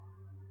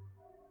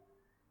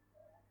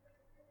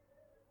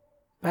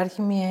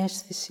Υπάρχει μία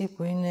αίσθηση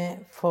που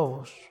είναι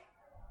φόβος.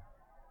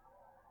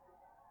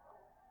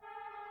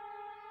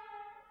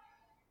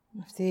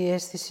 Αυτή η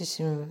αίσθηση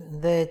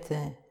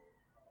συνδέεται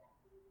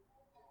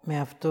με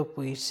αυτό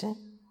που είσαι,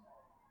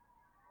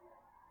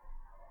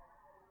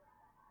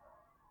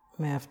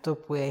 με αυτό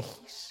που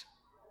έχεις,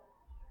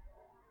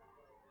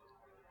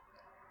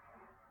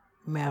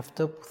 με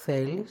αυτό που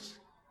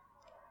θέλεις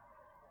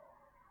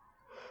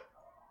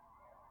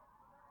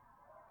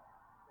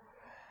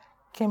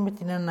και με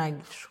την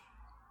ανάγκη σου.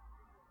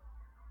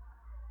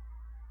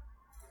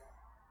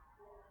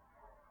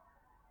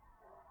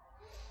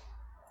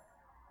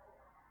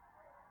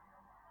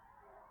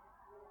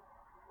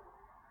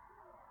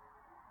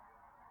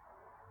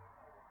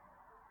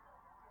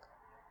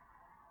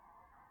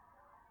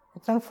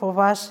 Όταν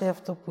φοβάσαι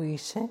αυτό που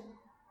είσαι,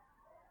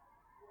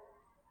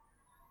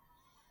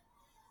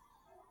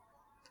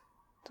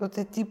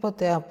 τότε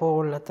τίποτε από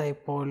όλα τα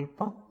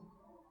υπόλοιπα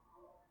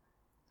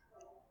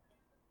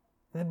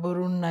δεν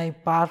μπορούν να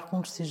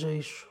υπάρχουν στη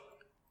ζωή σου.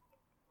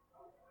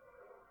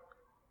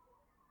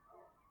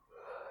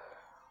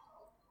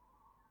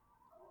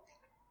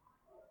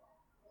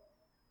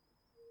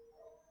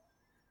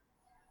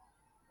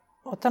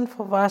 Όταν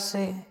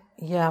φοβάσαι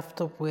για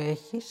αυτό που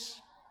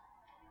έχεις,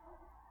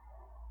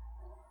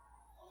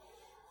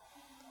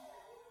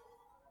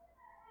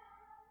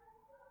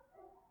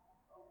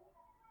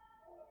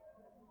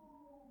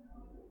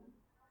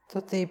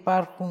 τότε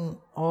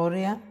υπάρχουν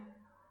όρια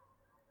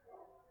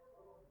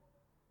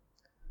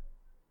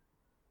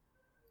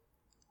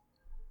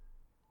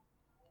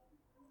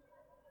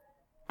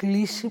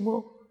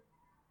κλείσιμο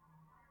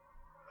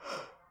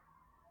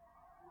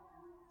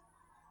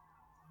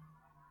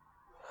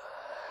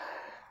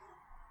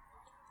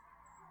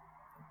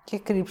και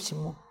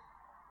κρύψιμο.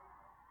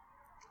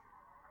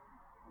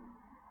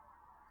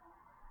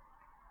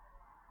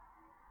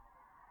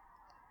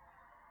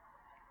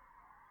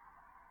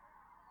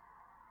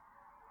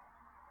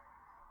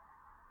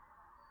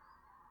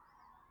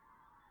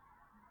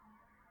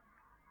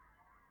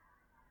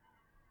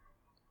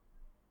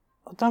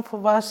 Όταν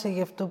φοβάσαι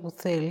για αυτό που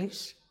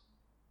θέλεις,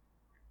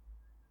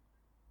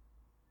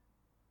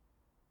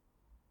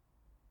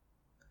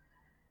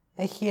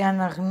 έχει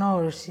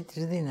αναγνώριση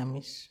της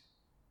δύναμης.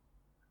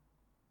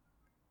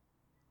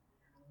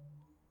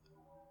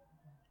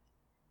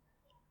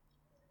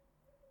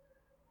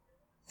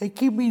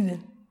 Εκεί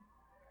μείνε.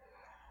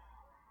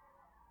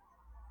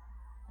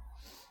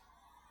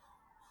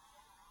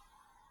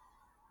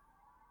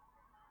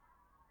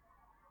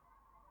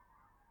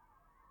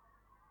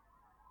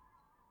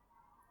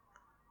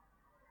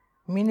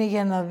 Μείνε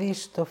για να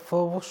δεις το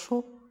φόβο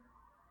σου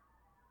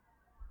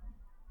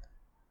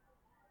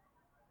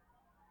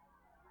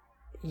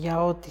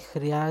για ό,τι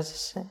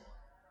χρειάζεσαι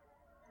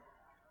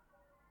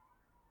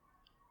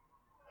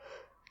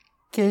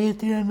και για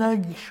την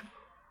ανάγκη σου.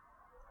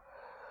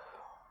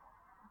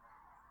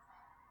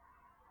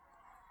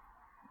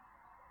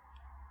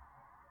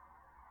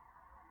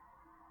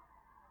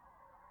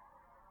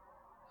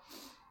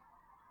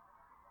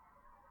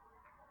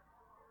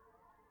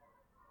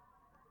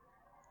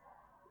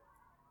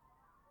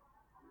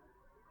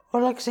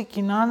 Όλα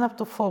ξεκινάνε από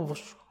το φόβο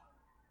σου.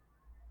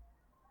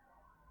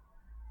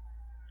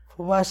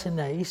 Φοβάσαι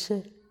να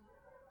είσαι.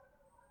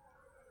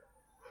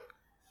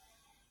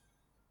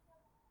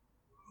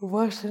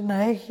 Φοβάσαι να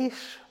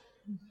έχεις.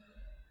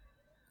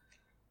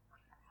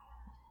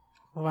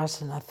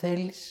 Φοβάσαι να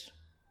θέλεις.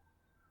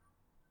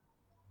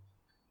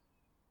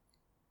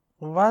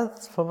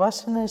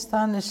 Φοβάσαι να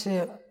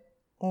αισθάνεσαι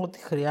ό,τι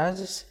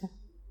χρειάζεσαι.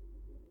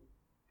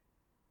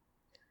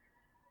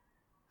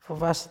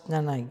 Φοβάσαι την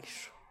ανάγκη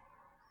σου.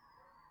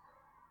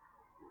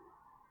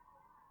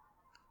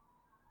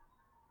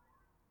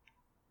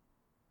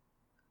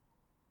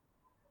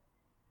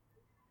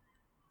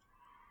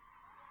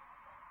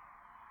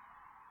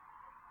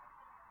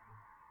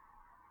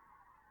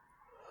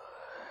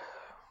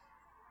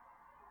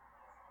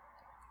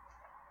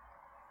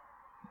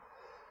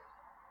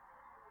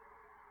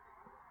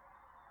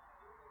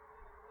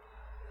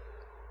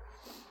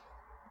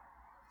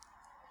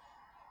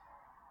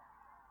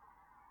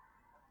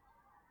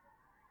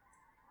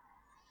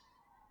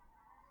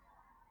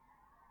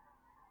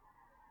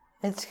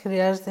 Έτσι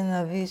χρειάζεται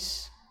να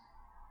δεις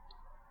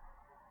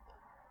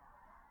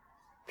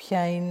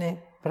ποια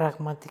είναι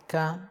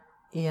πραγματικά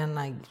η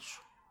ανάγκη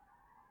σου.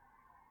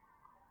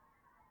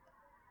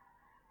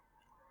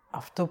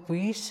 Αυτό που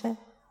είσαι,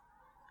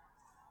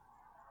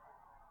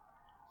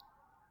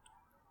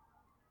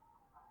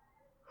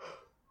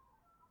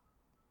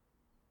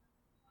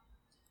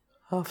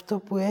 αυτό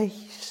που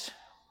έχεις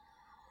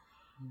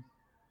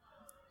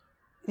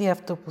ή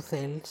αυτό που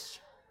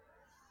θέλεις.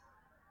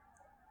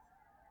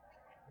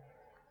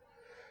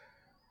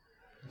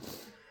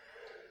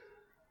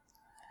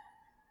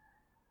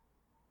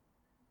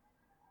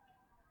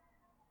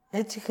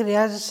 Έτσι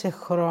χρειάζεσαι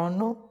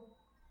χρόνο,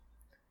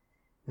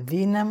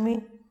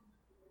 δύναμη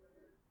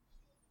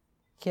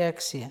και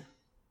αξία.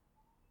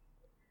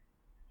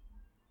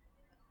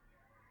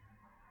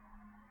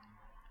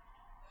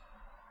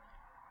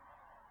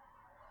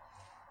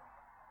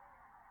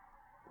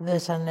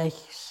 δες αν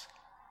έχεις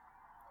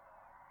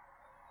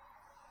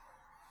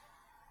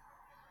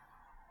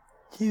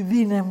τη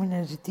δύναμη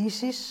να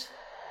ζητήσεις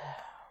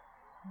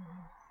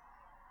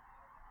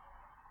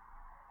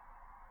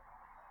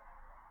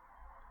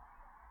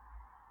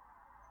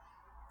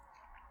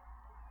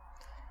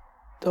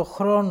το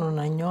χρόνο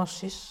να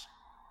νιώσεις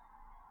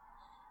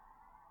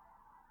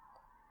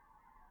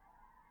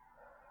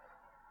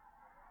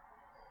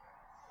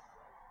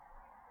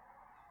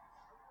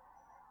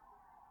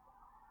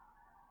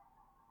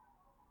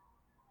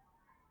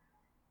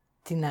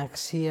την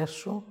αξία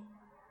σου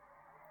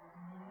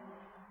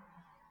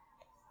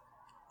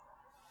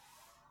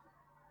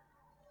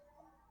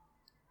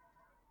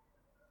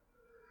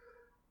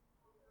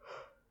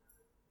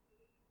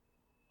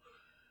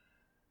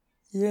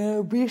για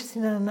να μπεις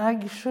στην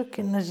ανάγκη σου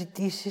και να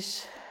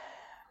ζητήσεις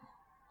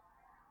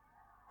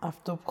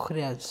αυτό που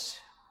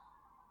χρειάζεσαι.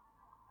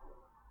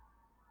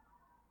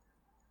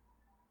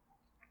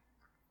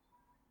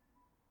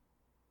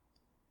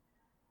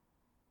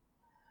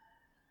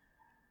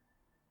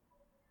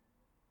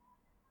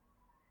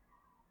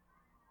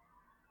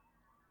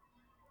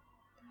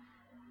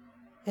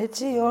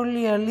 Έτσι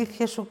όλη η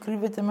αλήθεια σου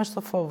κρύβεται μέσα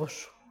στο φόβο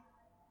σου.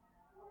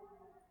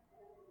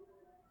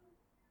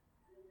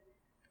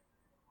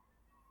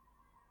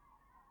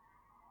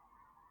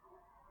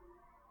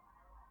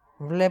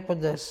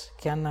 Βλέποντας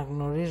και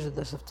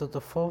αναγνωρίζοντας αυτό το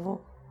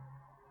φόβο,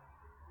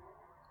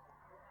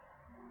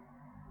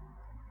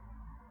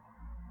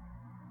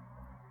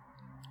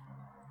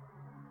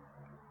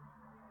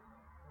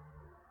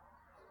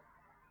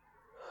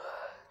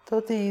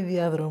 τότε η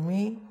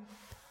διαδρομή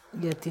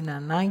για την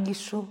ανάγκη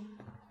σου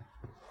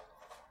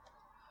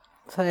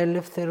θα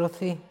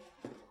ελευθερωθεί.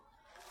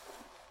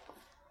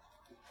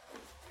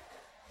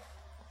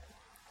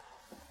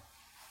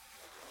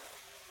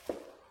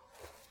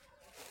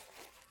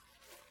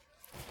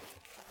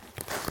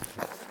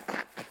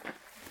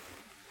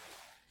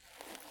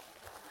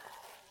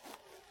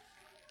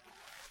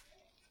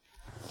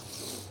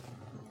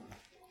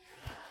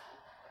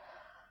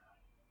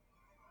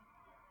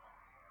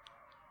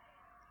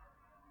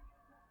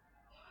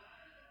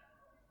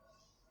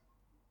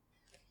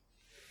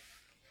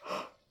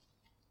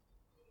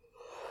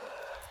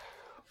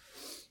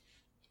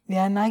 Η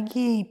ανάγκη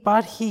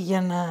υπάρχει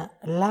για να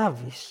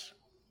λάβεις.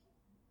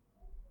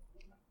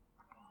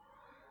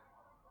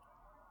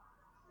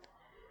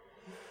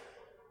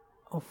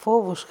 Ο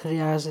φόβος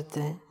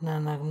χρειάζεται να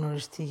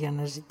αναγνωριστεί για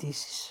να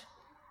ζητήσεις.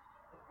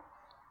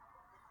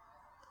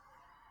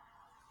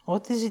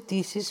 Ό,τι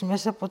ζητήσεις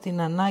μέσα από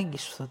την ανάγκη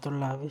σου θα το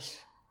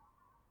λάβεις.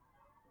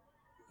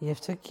 Γι'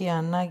 αυτό και η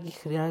ανάγκη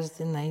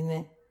χρειάζεται να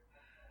είναι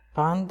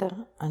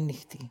πάντα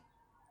ανοιχτή.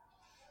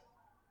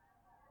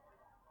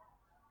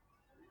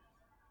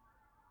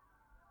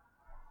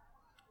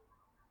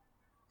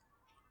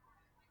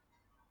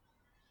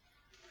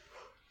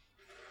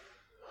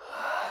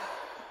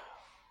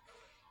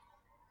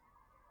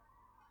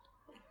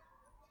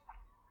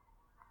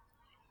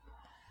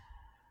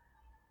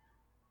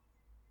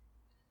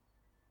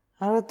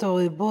 Άρα το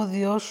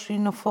εμπόδιό σου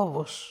είναι ο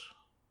φόβος.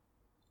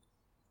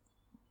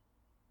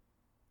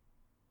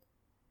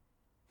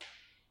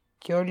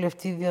 Και όλη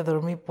αυτή η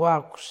διαδρομή που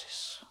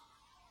άκουσες.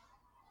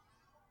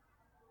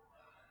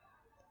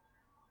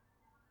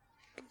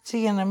 Έτσι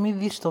για να μην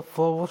δεις το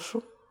φόβο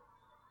σου,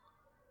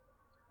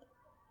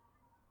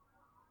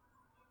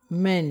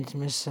 μένεις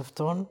μέσα σε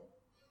αυτόν,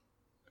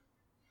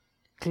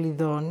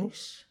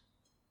 κλειδώνεις,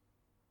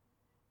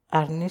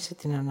 αρνείσαι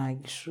την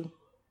ανάγκη σου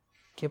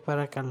και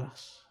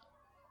παρακαλάς.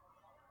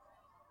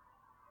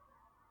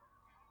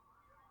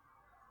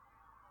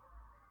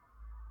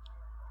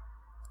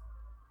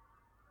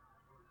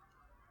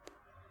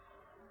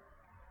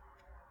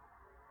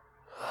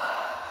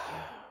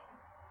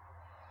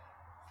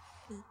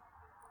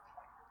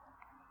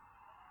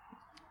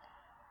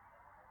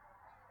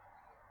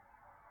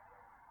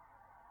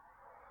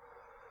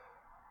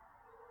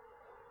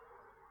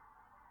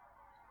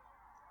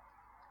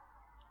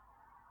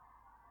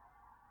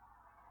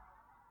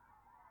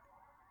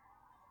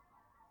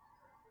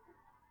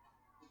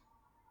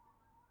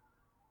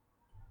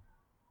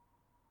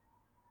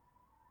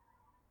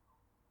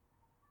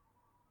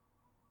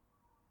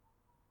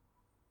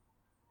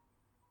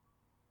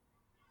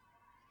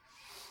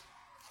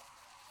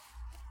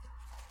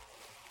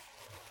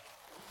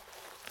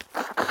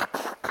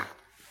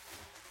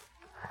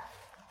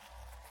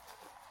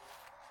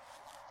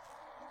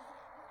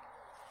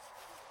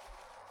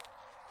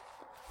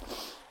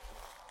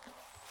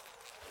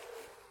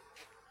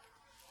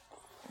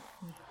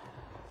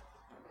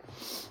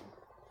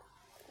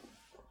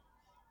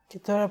 Και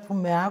τώρα που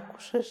με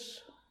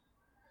άκουσες,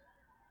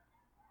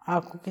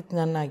 άκου και την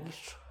ανάγκη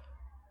σου.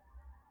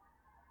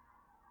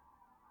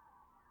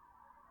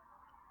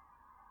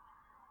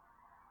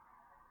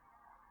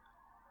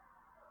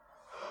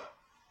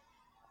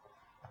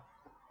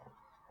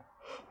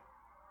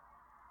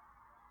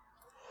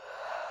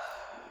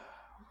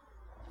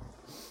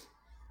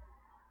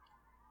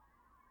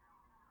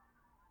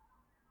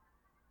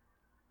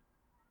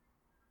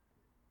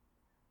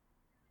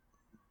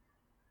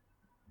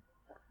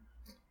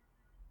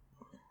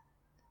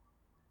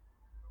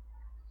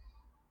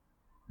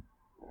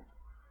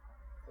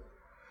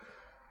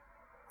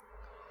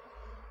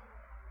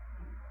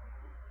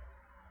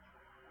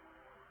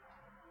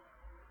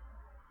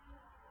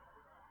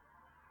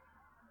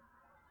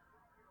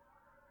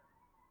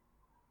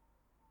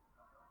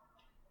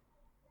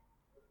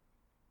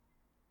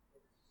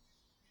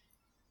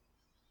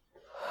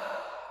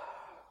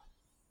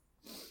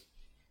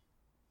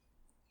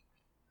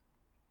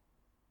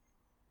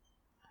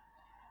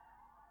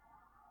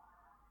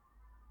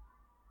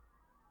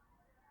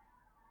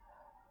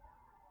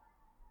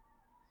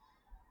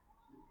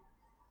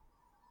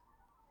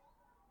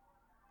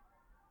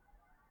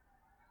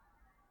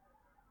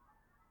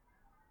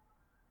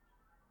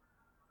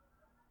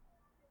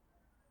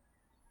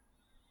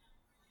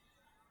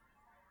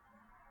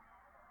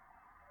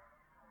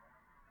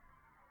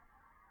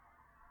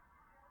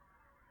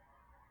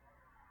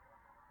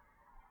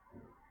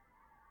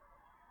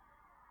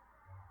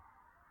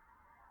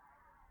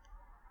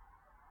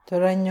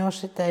 Τώρα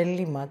νιώσε τα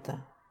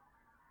ελλείμματα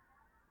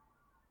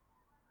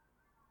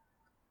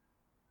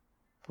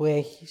που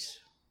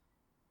έχεις.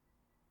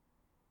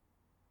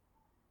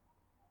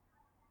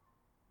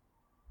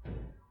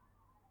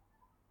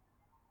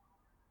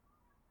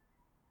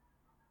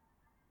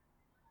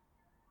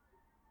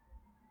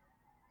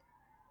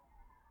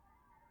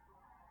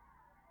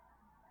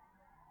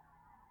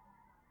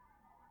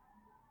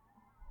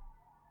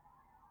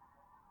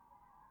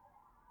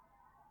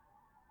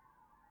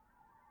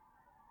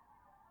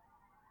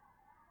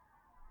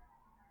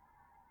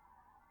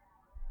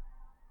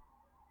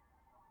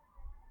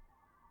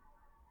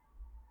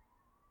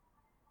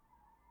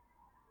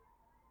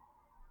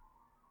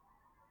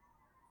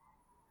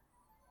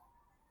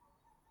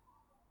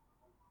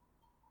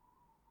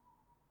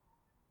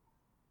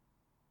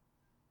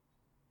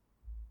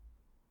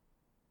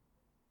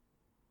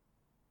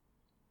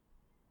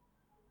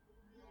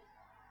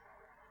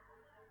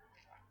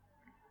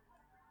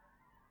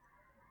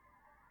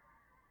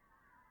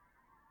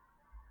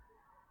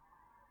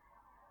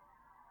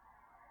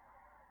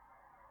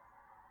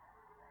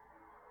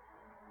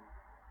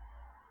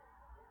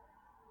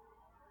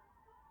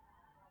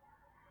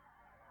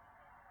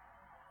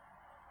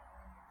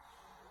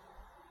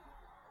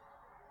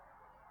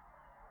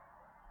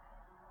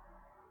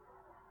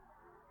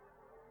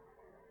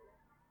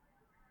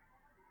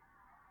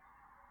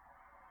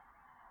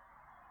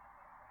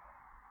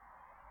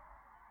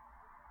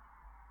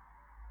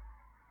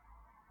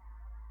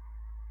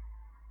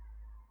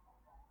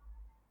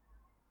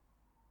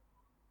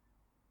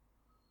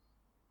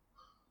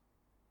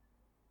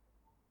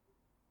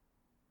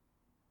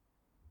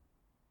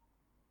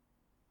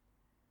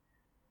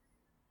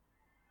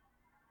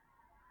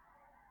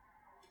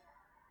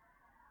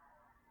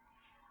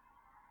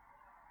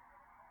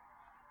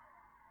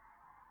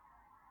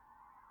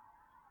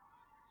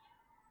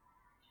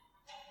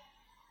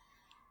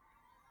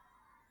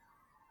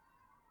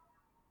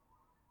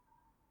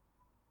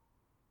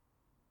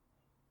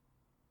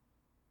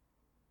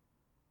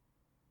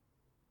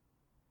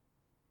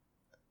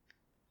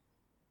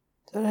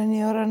 Τώρα είναι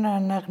η ώρα να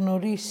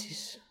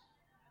αναγνωρίσεις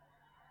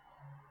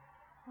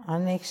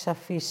αν έχεις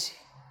αφήσει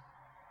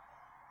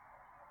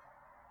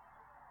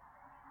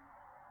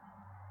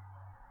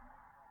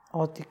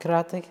ό,τι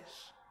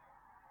κράταγες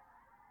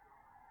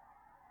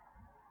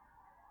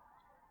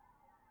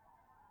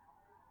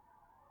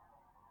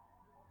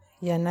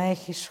για να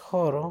έχεις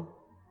χώρο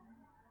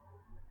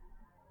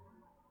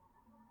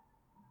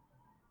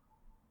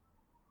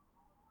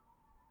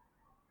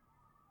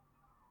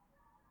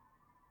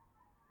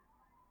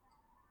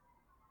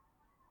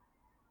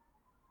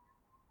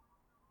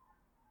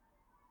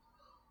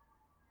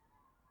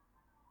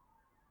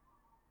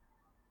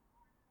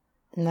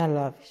να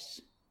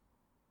λάβεις.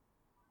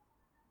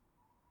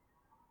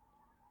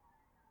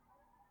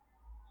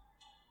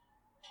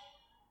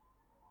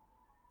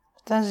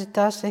 Όταν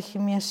ζητάς έχει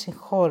μια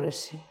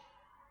συγχώρεση.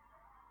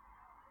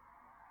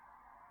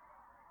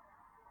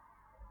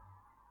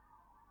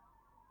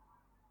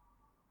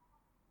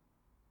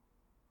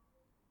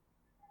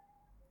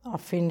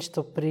 Αφήνεις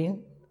το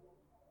πριν,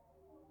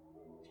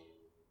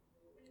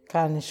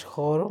 κάνεις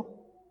χώρο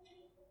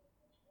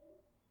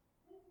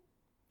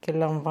και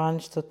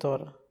λαμβάνεις το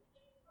τώρα.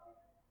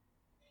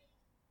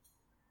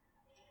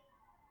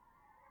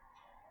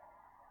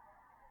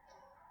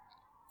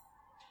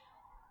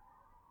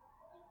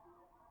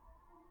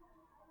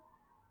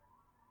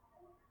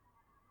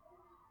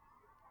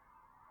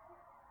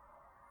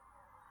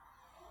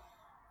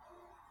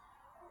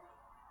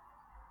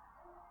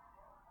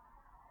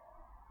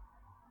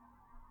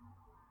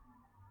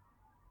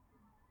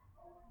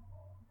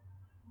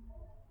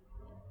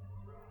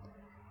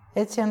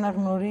 Έτσι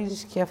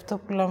αναγνωρίζεις και αυτό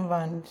που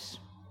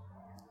λαμβάνεις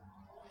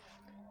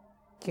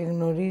και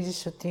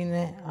γνωρίζεις ότι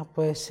είναι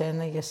από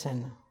εσένα για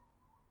σένα.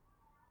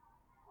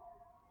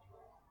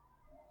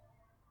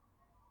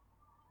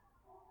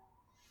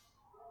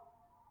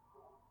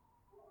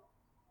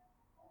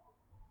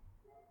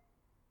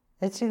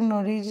 Έτσι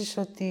γνωρίζεις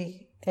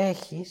ότι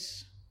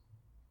έχεις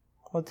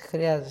ό,τι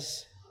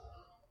χρειάζεσαι.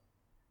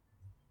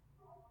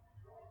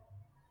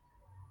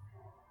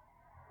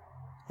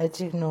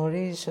 Έτσι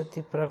γνωρίζεις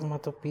ότι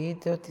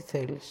πραγματοποιείται ό,τι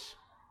θέλεις.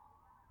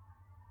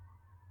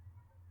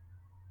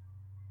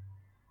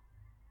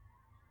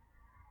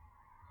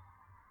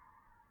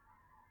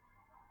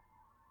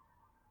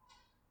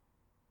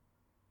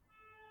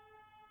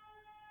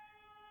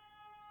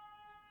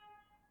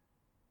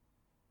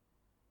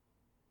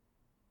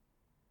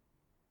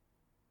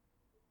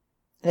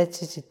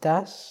 Έτσι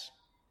ζητάς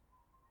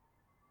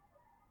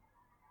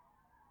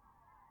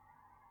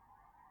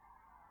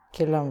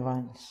και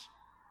λαμβάνεις.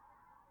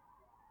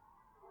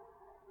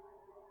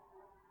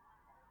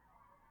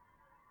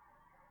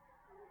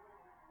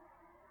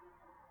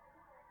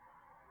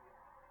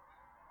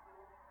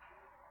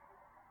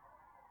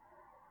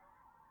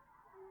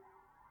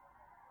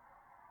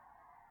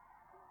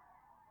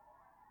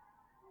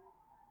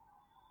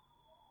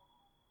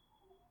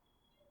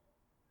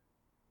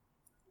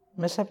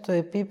 Μέσα από το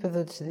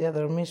επίπεδο της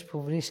διαδρομής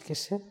που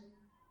βρίσκεσαι,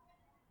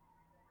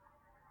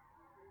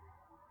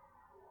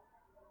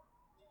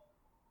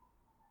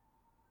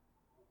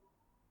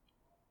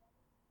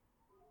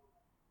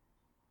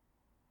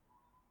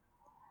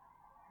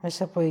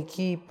 Μέσα από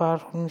εκεί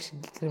υπάρχουν οι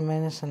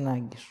συγκεκριμένες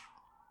ανάγκες σου.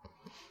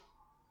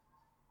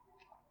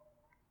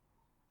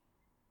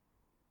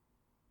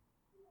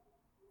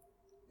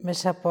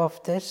 Μέσα από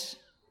αυτές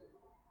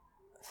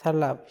θα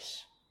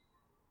λάβεις.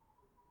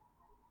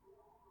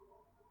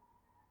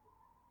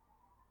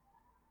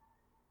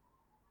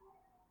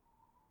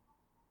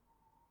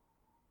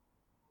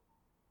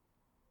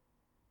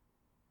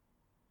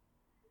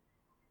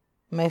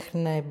 Μέχρι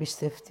να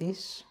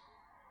εμπιστευτείς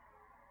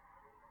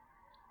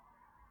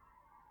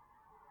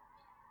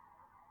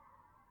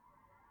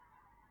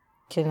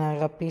και να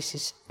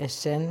αγαπήσεις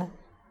εσένα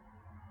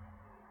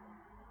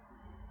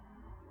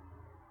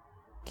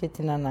και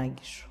την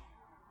ανάγκη σου.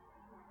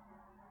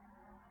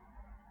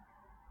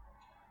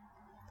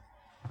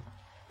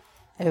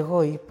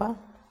 Εγώ είπα,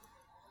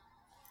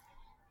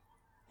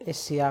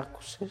 εσύ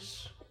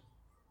άκουσες,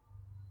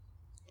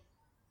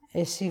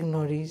 εσύ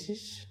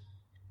γνωρίζεις,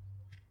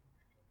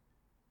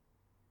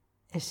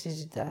 εσύ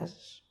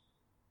ζητάς,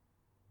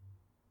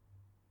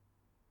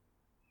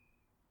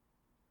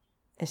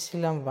 εσύ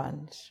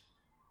λαμβάνεις.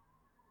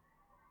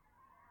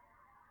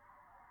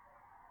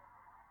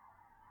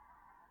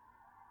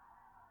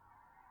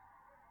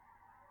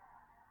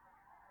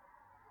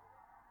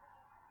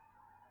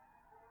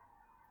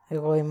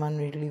 Εγώ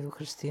Εμμανουηλίδου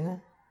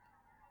Χριστίνα.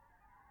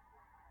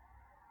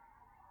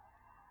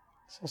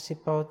 Σας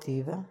είπα ό,τι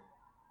είδα,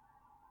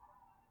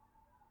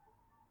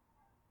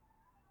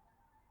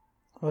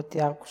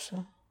 ό,τι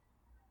άκουσα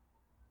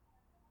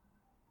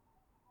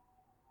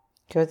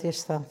και ό,τι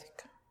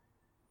αισθάνθηκα.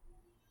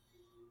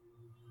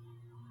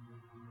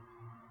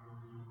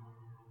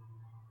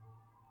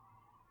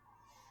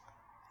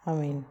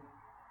 Αμήν.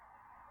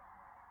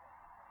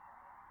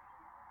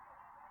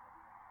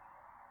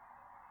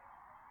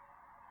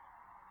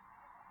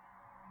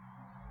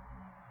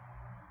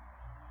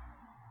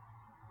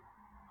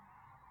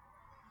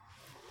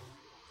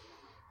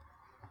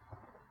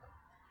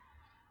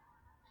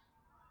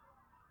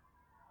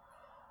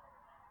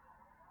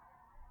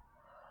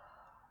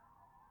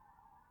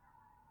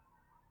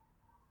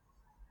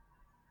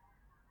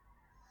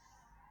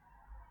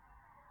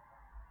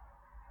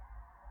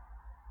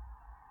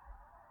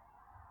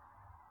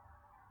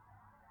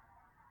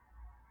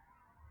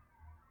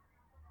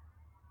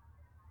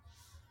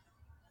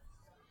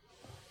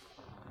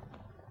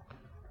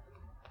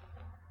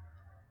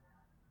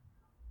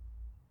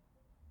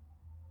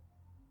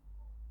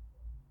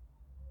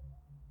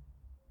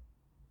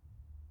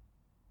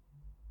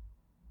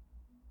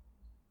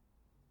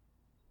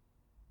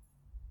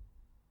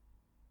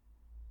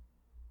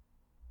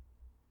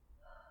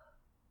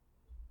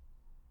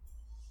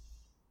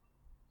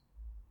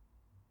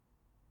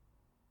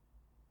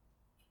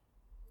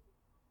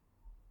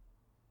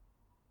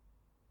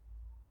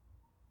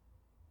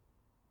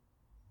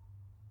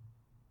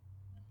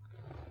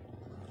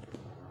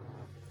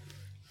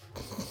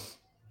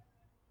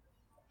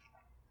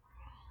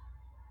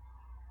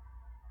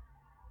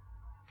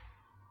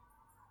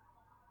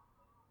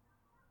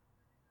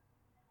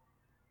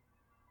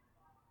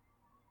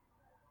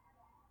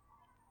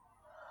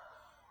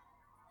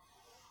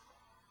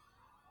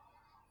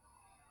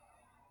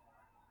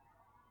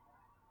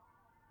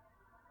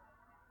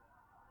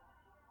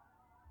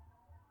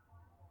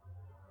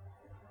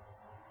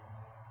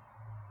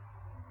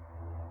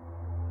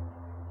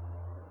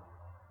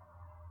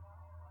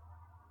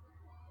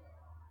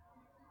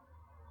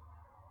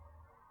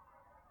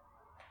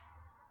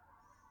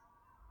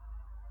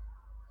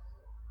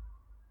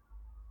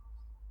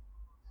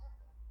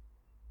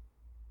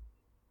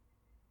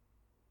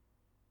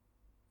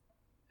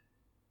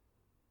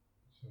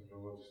 Σε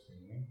ευλογώ τη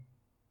στιγμή.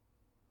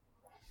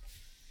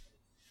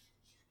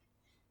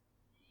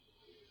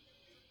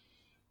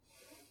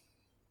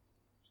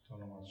 Στο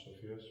όνομα της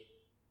Σοφίας,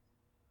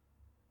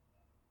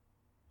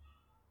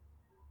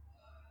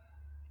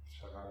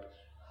 της αγάπης,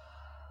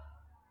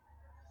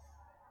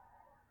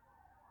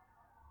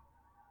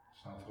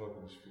 της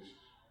ανθρώπινης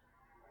φύσης,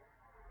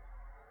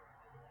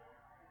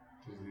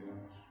 της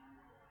δύναμης,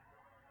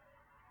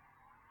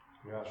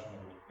 χρειάσουν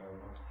από το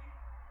πνεύμα τους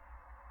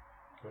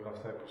και όλα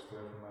αυτά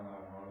επιστρέφουν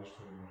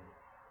αναγνώριστο ημίρο.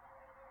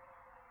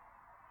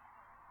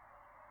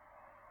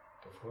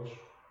 Το φως,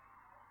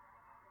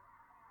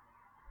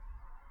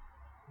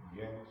 η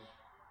γέννηση,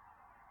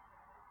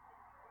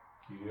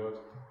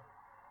 κυριότητα,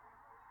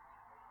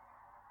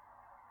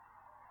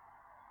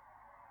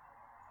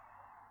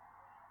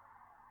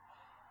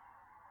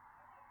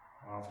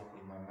 ο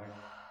άνθρωπος με ανάγκη,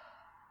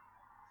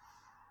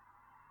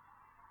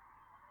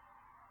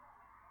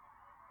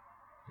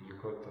 η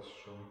υλικότητα στο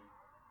σώμα,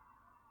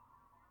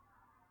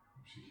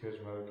 οι ψυχές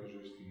μέρο και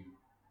ζωή στη γη.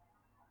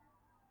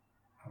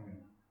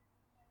 Αμήν.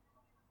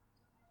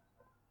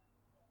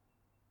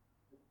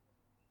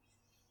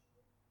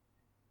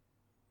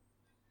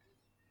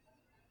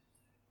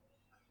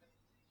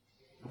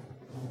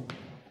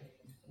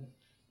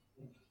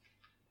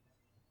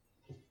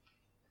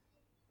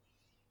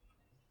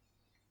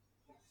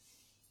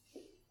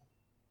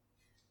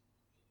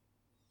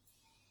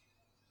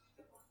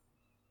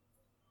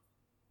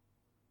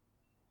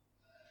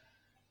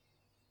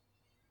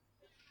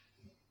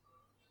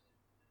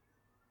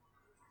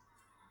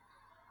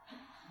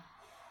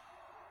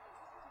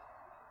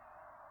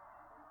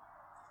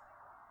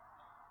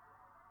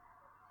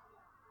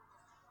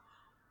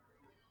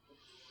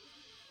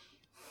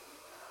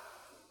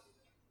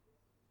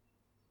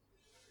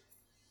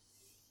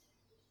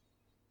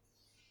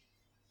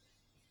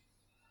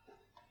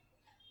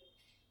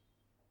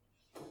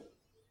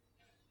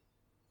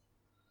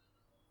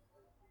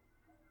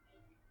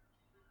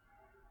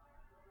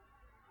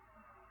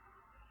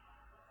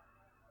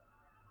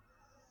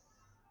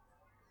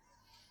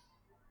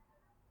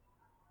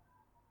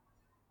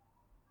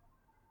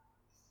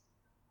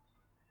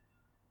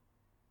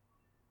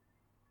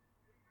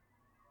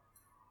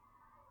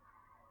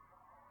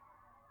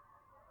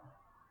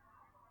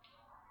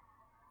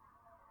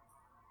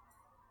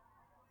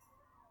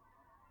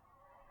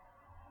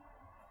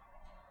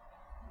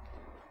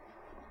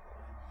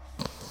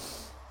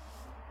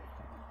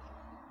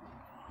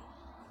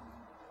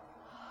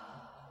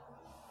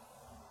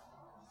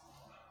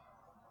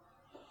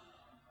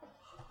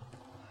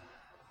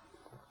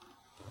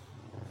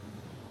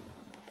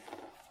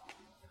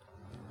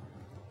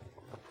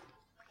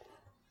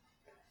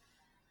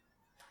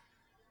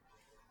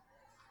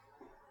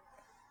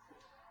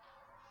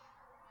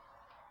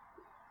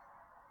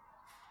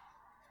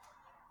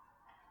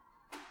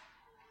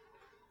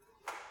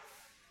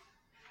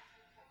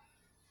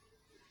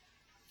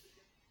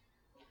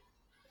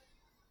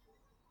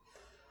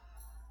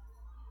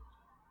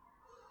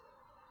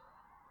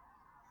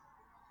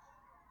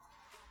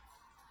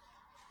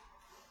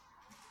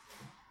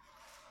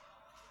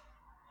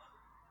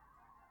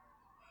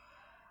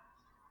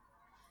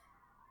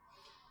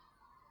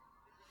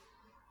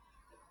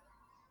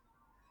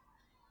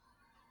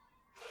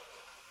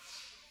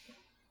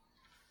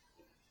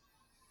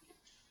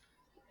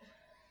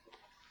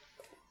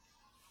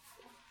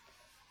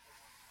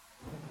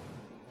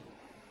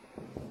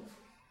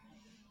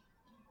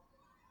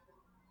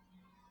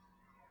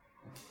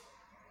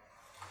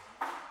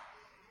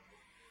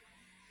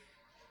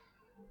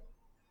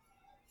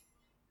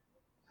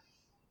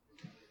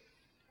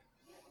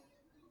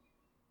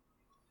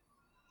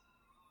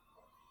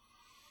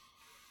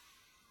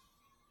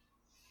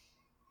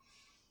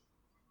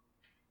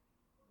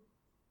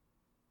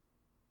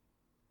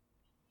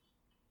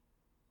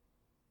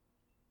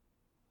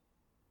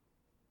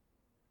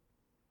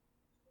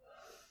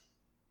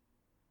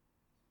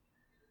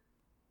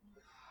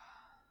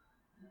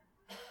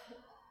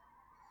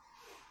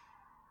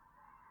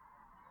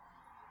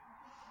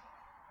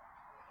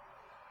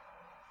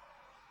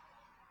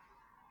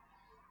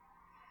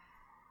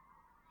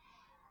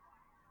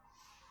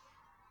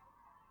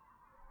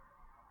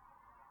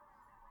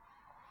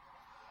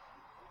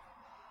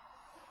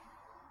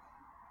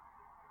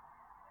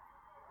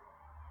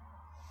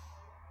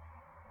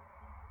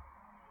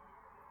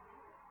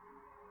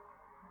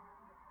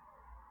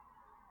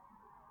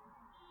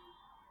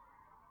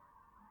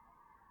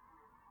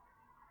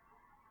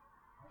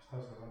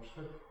 Στάστε να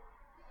ψηφίσει.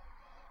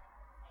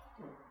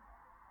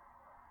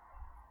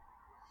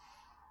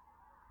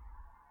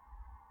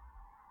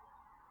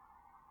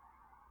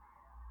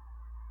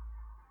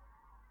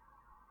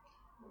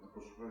 Να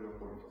προσφέρει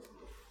απόλυτα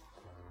αυτό.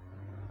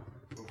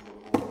 Το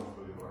προχωράμε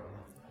στο λιβάκι.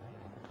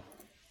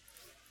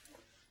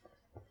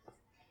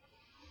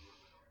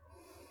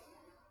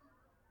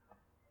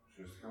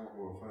 Ουσιαστικά μου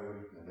απορροφάει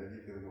όλη την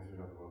ενέργεια και δεν μου αφήνει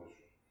να το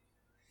βαδίσω.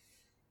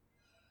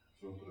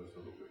 Αυτό είναι το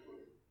τελευταίο το οποίο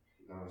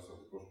ήταν ένας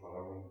στατικός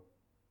παράγων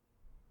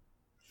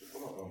σε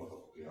πολλά πράγματα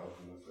που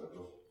πειράζουν,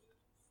 θέτω.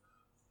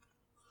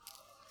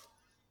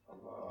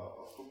 Αλλά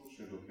αυτό που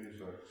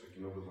συνειδητοποίησα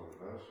ξεκινώντας να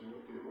μιλάς είναι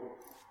ότι εγώ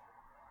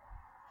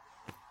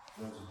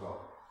δεν ζητάω.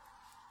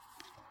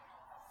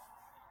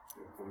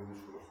 Είναι πολύ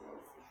δύσκολο στο να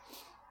ζητήσω.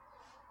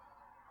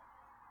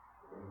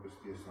 Όταν είπες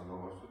τι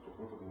αισθανόμαστε, το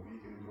πρώτο που μου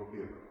βγήκε είναι η ντροπή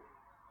εμένα.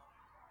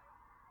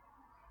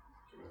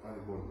 Και μετά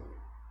είναι η πόρτα.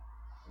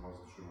 Θα μας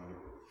ζητήσουμε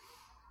ανήκω.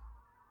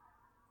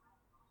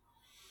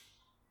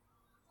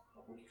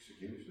 Από εκεί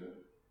ξεκίνησε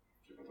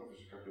και μετά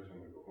φυσικά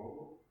πέσαμε με το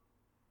φόβο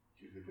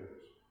και ήρθε και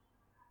έδεσε.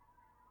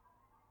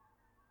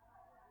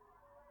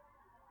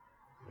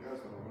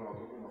 Χρειάζεται να βρω έναν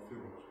τρόπο να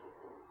φύγω μέσα από το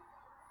φόβο.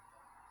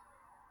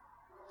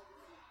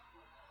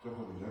 Το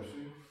έχω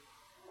δουλέψει,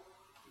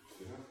 η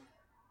Χριστίνα,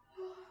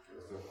 και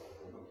δεν θέλω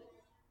παραπάνω.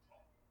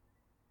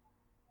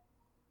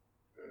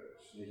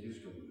 Συνεχίζει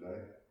και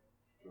μιλάει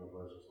και να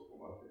βάζει αυτό το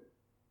κομμάτι.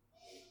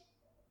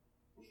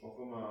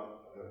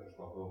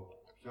 Προσπαθώ,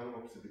 πιάνω με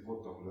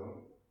αυθεντικότητα πλέον.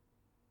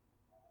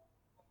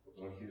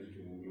 Όταν αρχίζει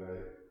και μου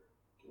μιλάει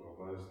και με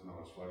βάζει στην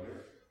ανασφάλεια,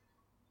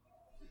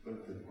 μου παίρνει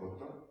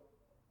αυθεντικότητα.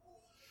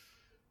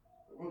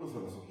 Εγώ δεν το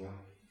θέλω αυτό πια.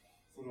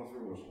 Θέλω να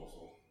φύγω μέσα από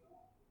αυτό.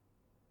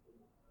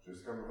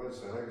 Ουσιαστικά με βάζει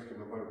σεράκες και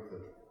με πάρει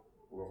επιθέτω.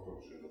 Εγώ αυτό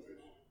που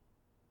συνειδητοποιήσει.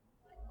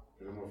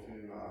 Και δεν μου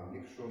αφήνει να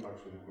ανοίξω, να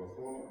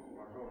ξεδικωθώ,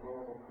 να κάνω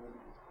πράγματα που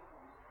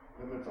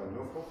δεν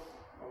μετανιώθω,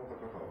 αλλά τα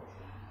κρατάω.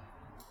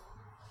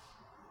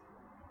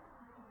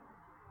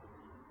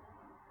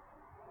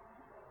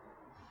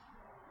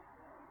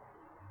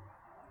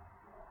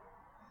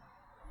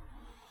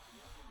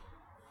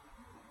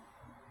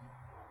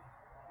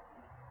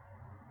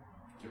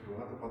 Και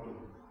πληρώνεται παντού.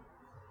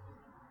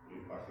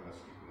 Υπάρχει ένα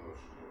συγκεκριμένο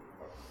σημείο που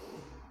υπάρχει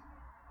φόβος,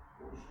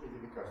 όπως είναι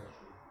γενικά στη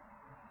ζωή.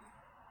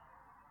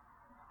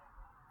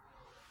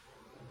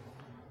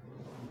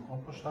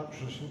 Όπως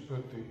άκουσες, είπε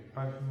ότι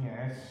υπάρχει μια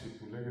αίσθηση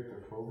που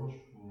λέγεται φόβος,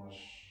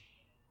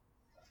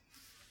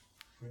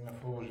 που είναι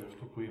φόβος για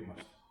αυτό που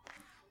είμαστε.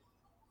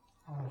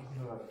 Αν μας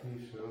έλεγα τι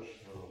είσαι ως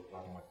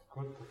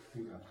πραγματικότητα, τι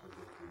είναι αυτό το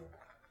οποίο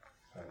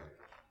θα έλεγες.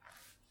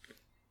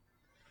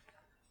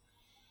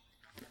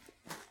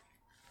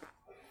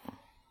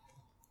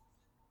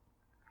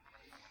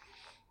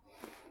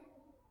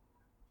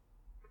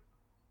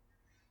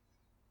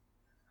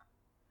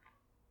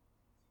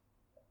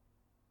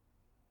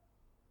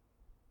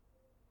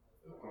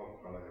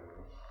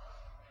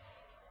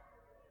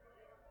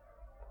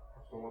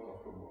 Αυτόματα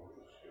αυτό μπορώ να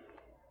το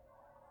συσχετίσω.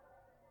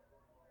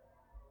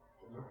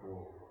 Δεν έχω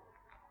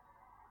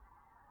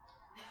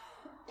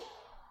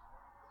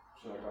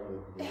σε ένα καλό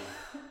επίπεδο,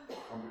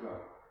 χαμηλά.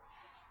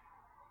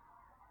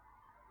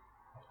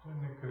 Αυτό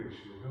είναι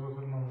κρίση. Εγώ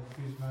θέλω να μου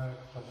πεις να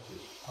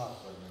εκφραστείς.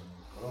 Άστα είναι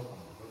μικρό, θα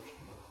μου δώσεις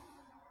το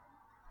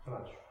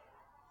φράσου.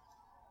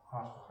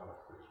 Άστα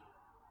χαρακτηρίζω.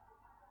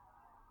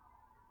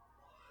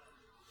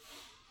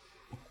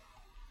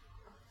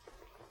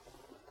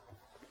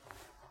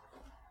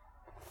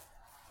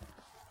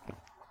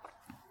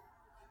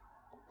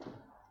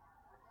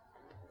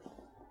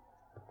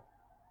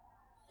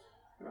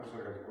 Ένας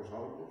εργατικός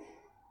άνθρωπος,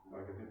 με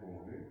αρκετή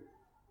υπομονή,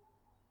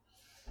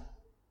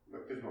 με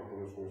πείσμα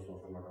πολλές φορές όταν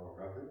θέλω να κάνω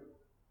κάτι,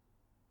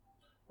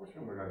 όχι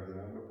με μεγάλη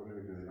δύναμη, με πολύ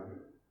μικρή δύναμη.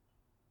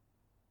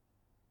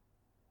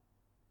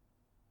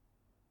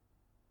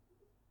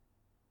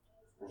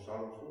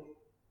 Προσάρμοστος.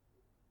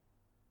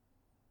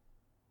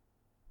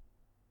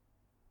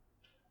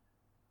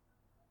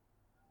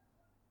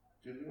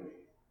 Τίμιος.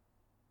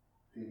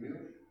 Τίμιος.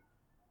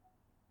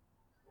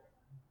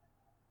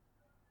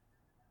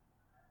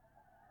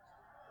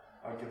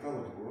 Αρκετά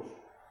δοτικός,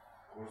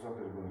 χωρίς να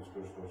περιμένω τις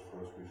περισσότερες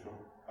φορές πίσω,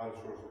 άλλες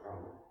φορές το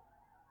κάνω.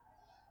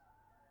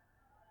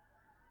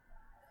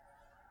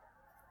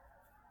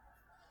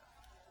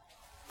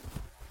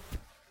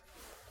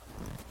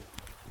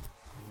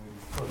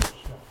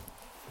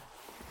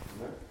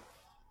 Ναι,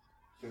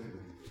 και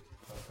δημιουργικό.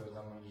 Θα θες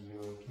να μείνεις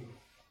λίγο εκεί.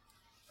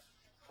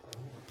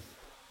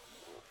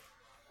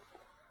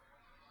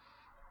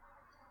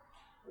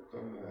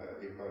 Όταν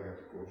είπα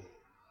εργατικός,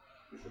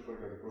 πίσω από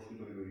εργατικός είναι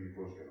το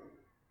δημιουργικός για να μην.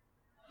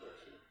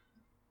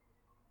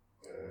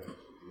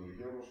 Η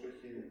δημιουργία όμως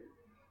έχει...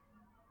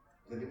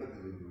 Δεν είπα τη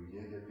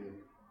δημιουργία γιατί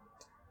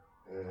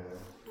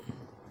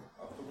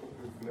αυτό το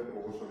οποίο βλέπω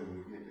εγώ σαν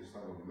δημιουργία και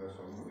αισθάνομαι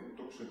μέσα μου είναι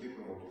το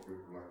ξεδίπλωμα το οποίο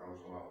πρέπει να κάνω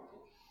στον άνθρωπο.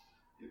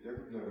 Γιατί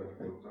έχω την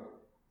εργατικότητα,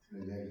 την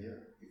ενέργεια,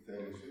 τη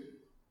θέληση,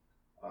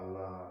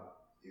 αλλά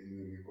η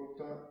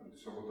δημιουργικότητα με τη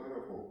σαμποτάρει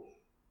ο φόβος.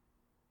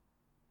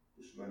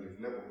 Που σημαίνει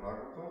βλέπω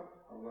πράγματα,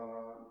 αλλά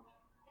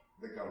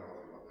δεν κάνω τα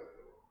θέματα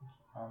εύκολα.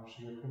 Άμου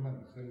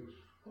συγκεκριμένα θέλεις.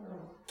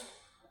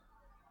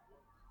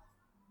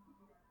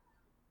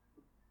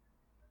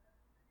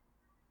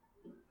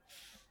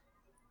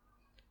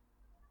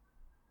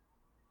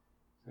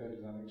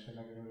 Θέλεις να ανοίξεις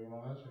ένα καινούριο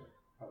μαγαζί.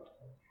 Κάτω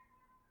κάτω.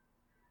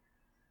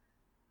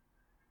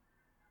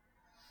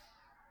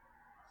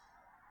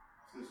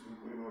 Αυτή τη στιγμή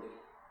που είναι όχι.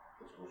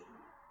 Θα σου πω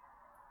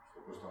στο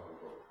πώς θα το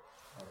τώρα.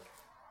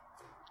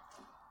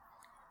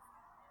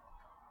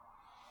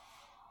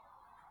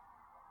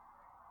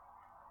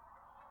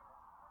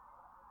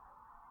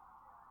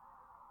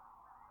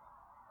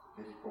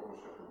 Έχει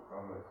κόπωση αυτό που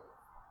κάνουμε.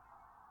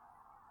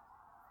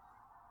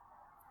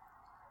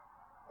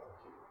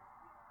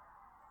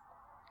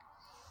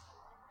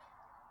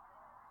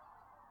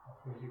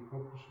 Αυτό έχει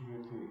κόπωση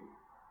γιατί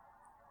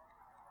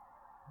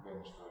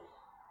μπαίνεις στο όχι.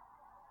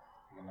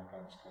 Για να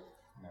κάνεις κάτι.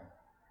 Ναι.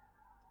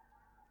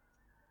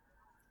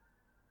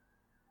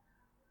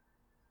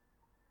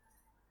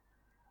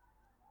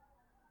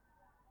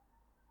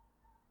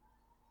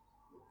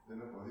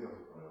 Δεν έχω δει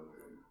αυτό το νέο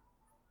παιδί.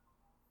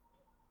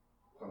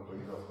 Όταν το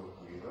είδα αυτό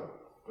που είδα,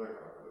 το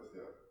έκανα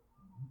κατευθείαν.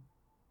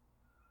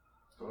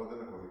 Τώρα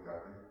δεν έχω δει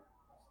κάτι.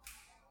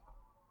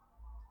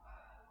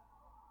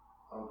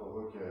 Αν το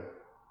δω και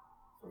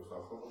το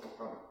σταθώ, θα το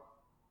κάνω.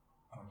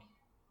 Okay.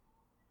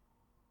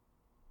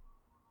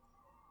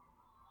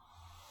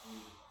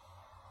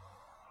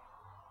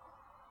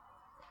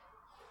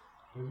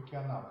 Πρέπει και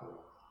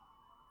ανάποδα.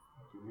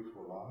 Επειδή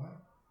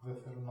φοβάμαι,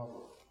 δεν θέλω να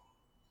δω.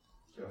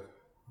 Και αυτό.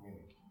 Μην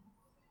εκεί.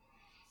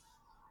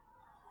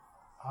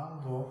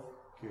 Αν δω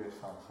και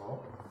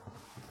αισθανθώ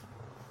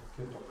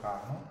και το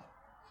κάνω,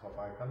 θα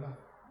πάει καλά.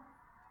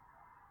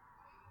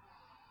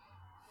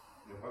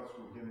 Η απάντηση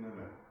που βγαίνει είναι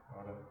ναι.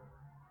 Ωραία.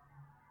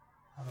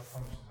 Άρα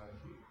πάμε στην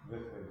αρχή.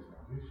 Δεν θέλεις να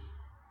δεις.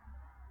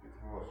 Γιατί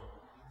φοβάσαι.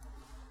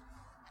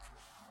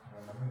 Για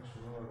να μην σου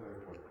δω τα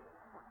υπόλοιπα.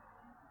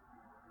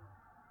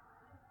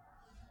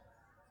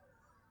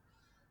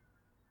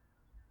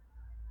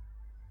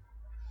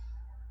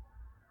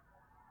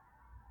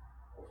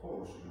 Ο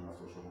φόβος είναι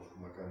αυτός όμως που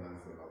με κάνει να μην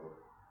θέλω να δω.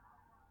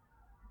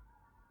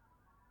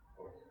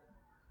 Όχι.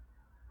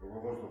 Εγώ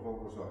βάζω το φόβο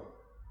μπροστά.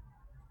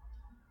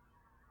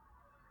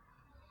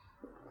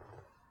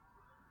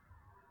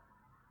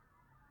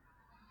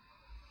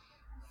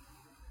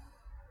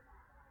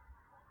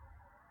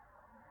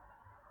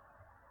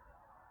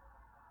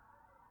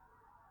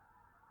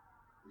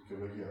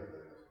 Δικαιολογία δεν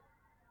είναι.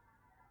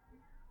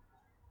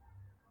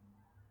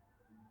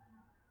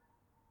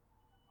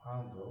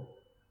 Αν δω,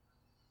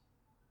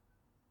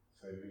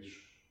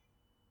 θελήσω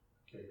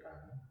και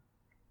κάνω,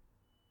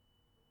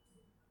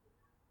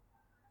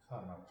 θα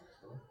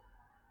αναπτυχθώ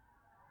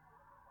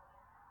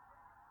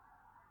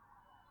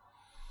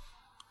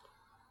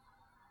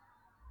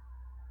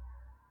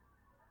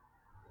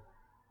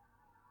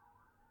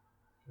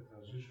και θα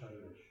ζήσω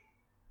αλλιώς.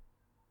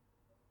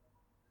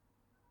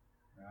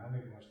 Με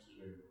άνοιγμα στη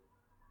ζωή μου.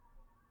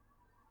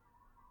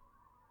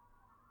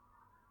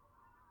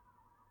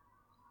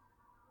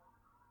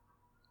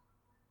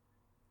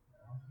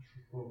 Αν θα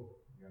σου πω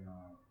για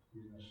να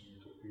πεις να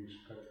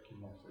συνειδητοποιήσεις κάτι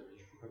κοινό, θέλεις να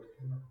σου πω κάτι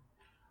κοινό.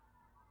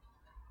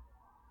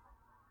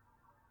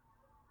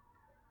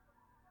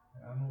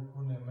 Εάν μου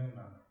πούνε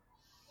εμένα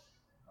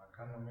να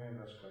κάνω μια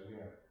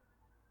διδασκαλία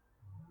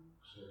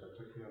σε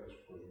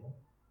 100.000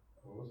 κόσμο,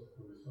 εγώ θα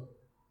φοβηθώ,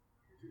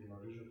 γιατί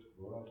γνωρίζω ότι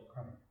μπορώ να το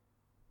κάνω.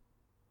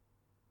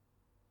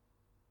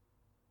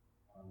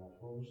 Αλλά ο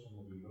φόβος θα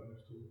μου δηλώνει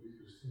αυτό που είπε η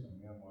Χριστίνα,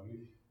 μία μου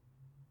αλήθεια.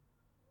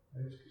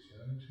 Έτσι και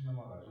εσύ άνοιξε ένα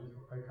μαγαζί,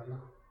 θα πάει καλά.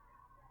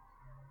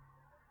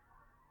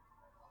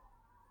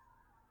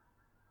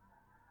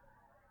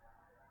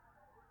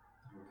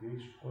 Γιατί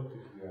έχεις ό,τι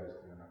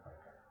χρειάζεται για να πάει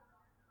καλά.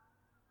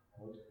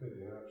 Ό,τι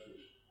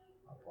περιέγραψες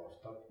από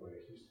αυτά που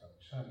έχεις, τα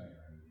μισά να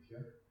είναι αλήθεια,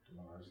 το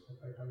μαγαζί θα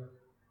πάει καλά.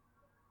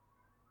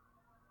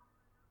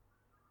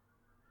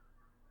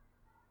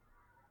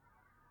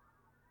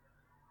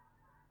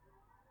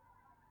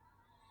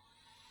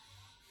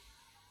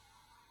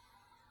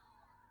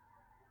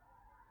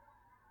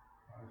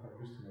 Αν θα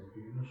πεις την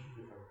επίγνωση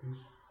και θα πεις,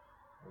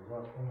 εγώ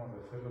ακόμα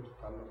δεν θέλω το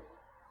καλό.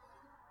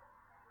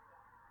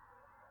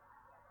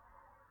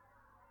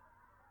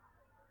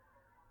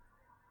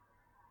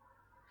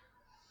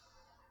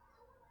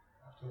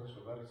 Αυτό θα σε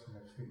βάλει στην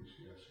ευθύνη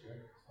σιγά σιγά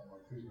και θα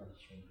σταματήσεις να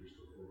χρησιμοποιείς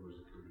το φόβο ως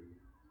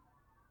δικαιολογία.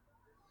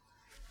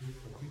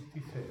 Θα πεις τι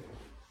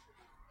θέλεις.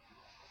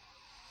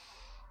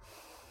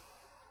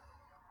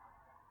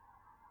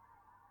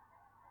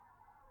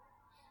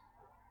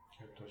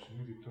 Και από το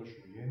ασυνείδητό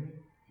σου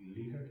βγαίνει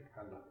λίγα και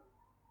καλά.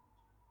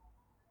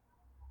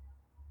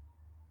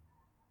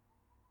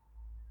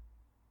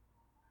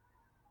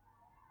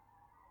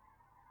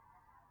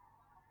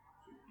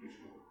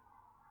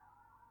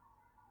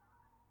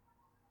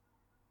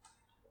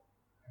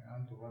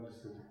 Εάν το βάλεις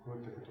στη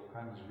θετικότητα και το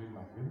κάνεις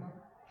βήμα-βήμα,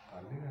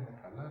 τα λίγα είναι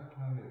καλά και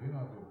να είναι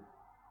βήμα-βήμα.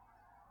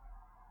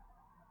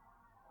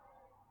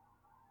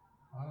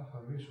 Άρα θα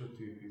δεις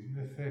ότι επειδή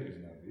δεν θέλεις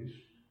να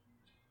δεις,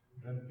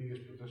 δεν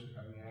πήγες ποτέ σε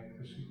καμία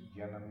έκθεση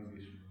για να μην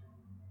δεις.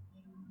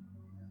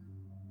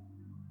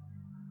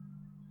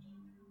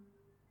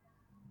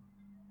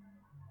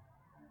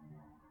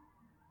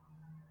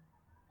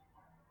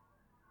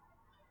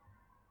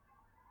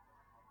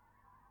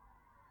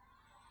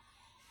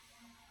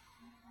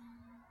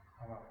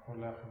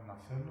 απλά έχω ένα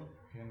θέλω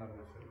ή ένα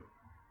δεν θέλω.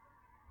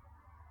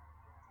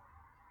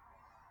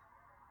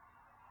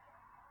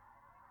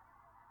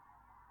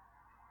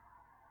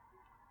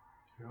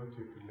 Και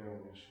ό,τι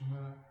επιλέγουμε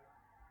σήμερα,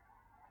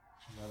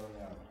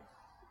 ξημερώνει αύριο.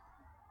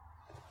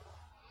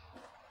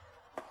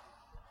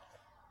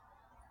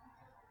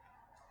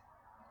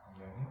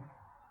 Ελένη.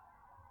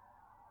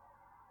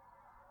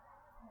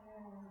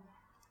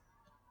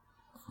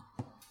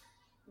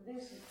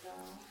 Δεν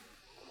συζητάω.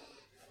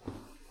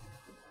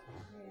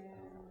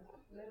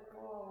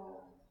 Βλέπω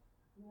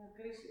μια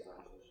κρίση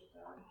πάνω στο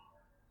συζητάω.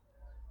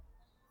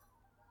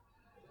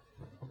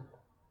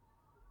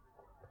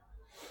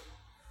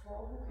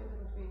 Φόβο και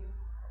ντροπή.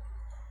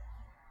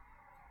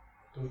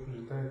 Αυτός που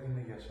ζητάει τι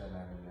είναι για σένα,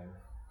 Ελένη.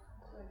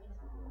 Αυτό έχει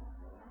αυτή την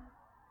αναφορά.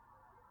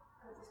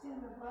 Κατευθείαν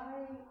με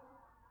πάει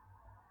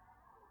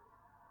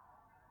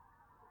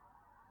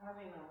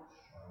αδύναμος.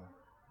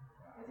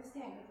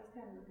 Κατευθείαν με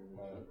την δική.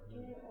 Και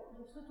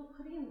γι' αυτό το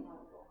κρίνω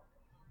εγώ.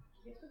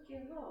 Και γι' αυτό και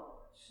εδώ,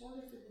 σε όλη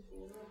αυτή την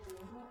πορεία που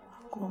είμαι,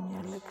 Ακούω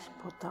μια λέξη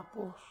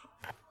ποταπός.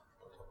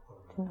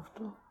 Τι είναι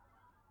αυτό?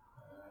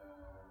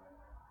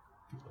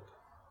 Τίποτα.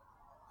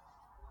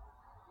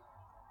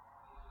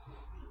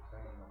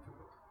 Ζητάει ένα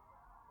τίποτα.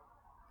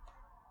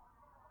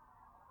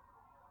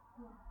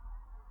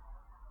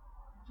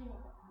 Εκείνο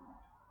το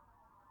κομμάτι.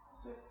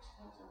 Αυτό έχει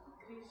ξεκινήσει από την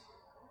κρίση.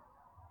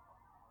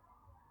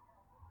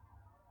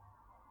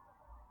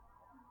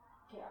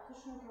 Και αυτός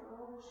είναι και ο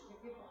λόγος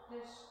γιατί από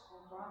χτες με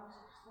το άνοιξε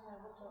Χριστίνα,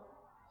 εγώ το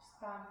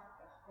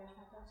αισθάνθηκα χτες,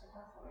 μου ήταν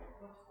ξεκάθαρο για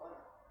πρώτη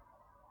φορά.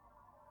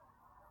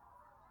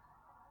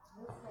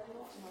 Δεν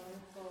θέλω να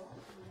βρεθώ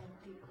για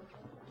τίποτα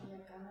και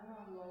για κανένα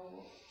λόγο,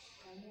 σε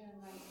καμία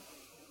ανάγκη.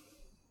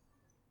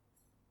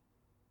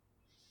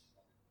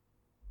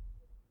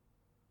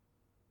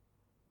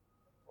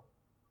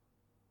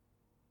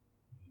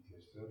 Η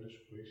διαστρέβλωση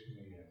που έχει η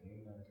Μελιανή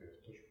είναι ότι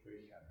αυτός που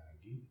έχει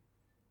ανάγκη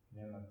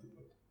είναι ένα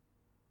τίποτα.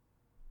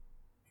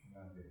 Είναι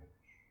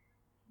αδύναμος.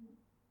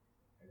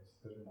 Έτσι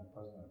θέλω να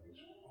πας να δεις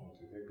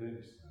ότι δεν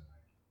κρίνεις την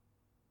ανάγκη.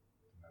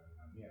 Την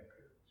αδυναμία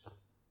κρίνεις.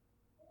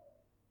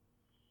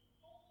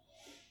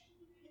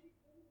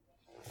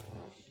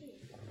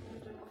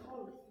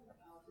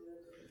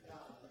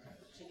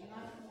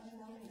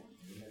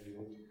 Είναι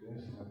λίγο ότι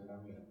κρίνεις την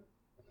αδυναμία.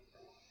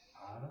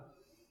 Άρα,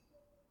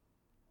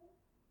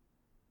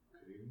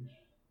 κρίνεις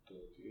το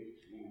ότι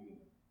έχεις λίγη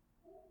δύναμη.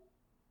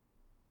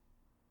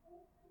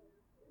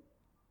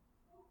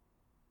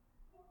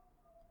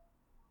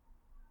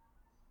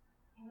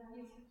 Είναι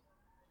αλήθεια.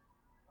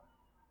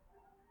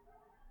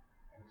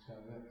 Έτσι,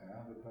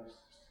 εάν δεν πας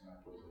στην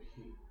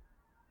αποδοχή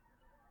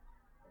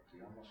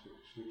ότι άμα σε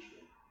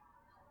φυσήξω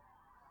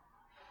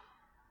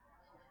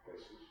θα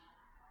πέσεις,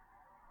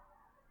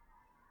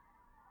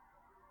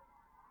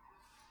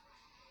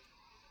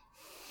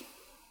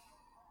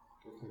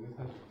 τότε δεν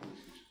θα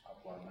ζητήσεις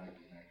από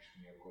ανάγκη να έχεις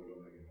μια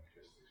κολόνα για να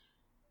πιαστείς.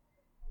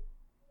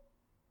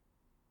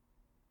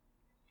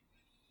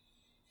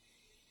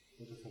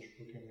 Τότε θα σου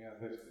πω και μια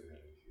δεύτερη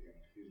αλήθεια για να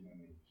αρχίσεις να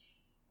ανοίγεις.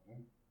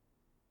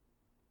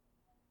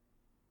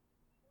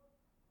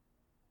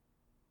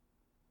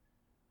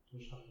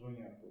 Τόσα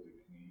χρόνια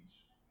αποδεικνύεις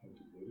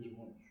ότι μπορείς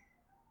μόνος σου.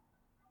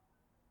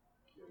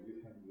 Και η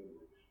αλήθεια είναι ότι δεν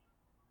μπορείς.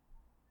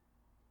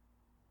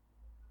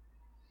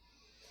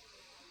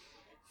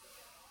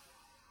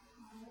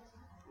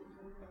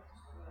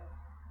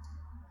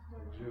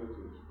 Δεν ξέρω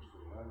τι είδες στο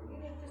βράδυ.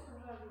 Είδα και στο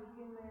βράδυ,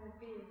 γιατί με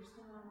πήγε η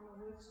Χριστίνα να με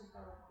βοήθησε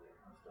πάρα πολύ.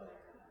 Αυτό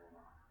έκανα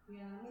εγώ.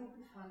 Για να μην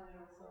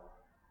φανερωθώ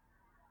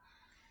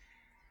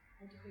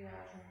ότι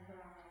χρειάζομαι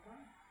πράγματα.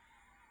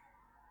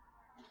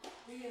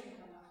 Πήγαινε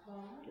τον αυτό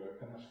μου. Το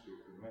έκανα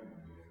συγκεκριμένα,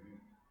 δηλαδή.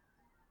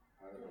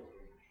 Άρα το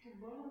χρόνος. Και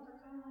μπορώ να τα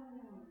κάνω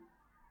μόνο.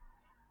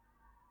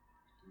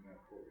 Αυτό είναι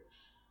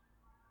απόδειξη.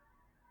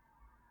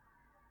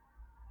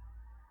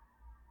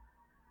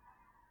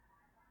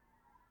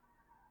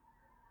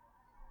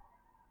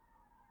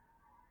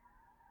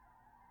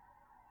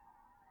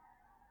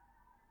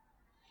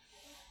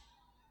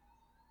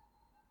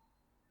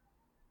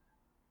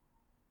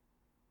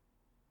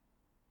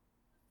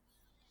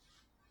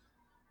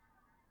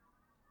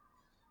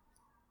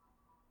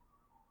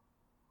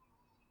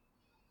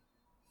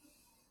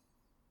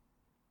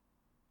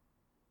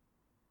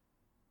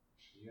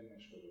 Για να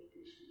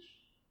ισορροπήσεις,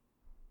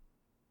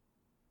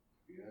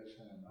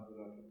 χρειάζεσαι έναν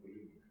άντρα από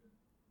πολύ μικρό.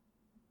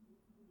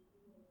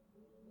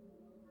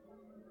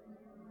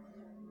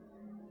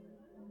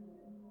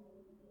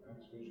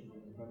 Έτσι, όσο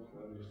με κάθε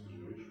άντρα στη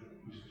ζωή σου,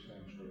 είσαι σε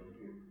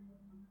ανισορροπία.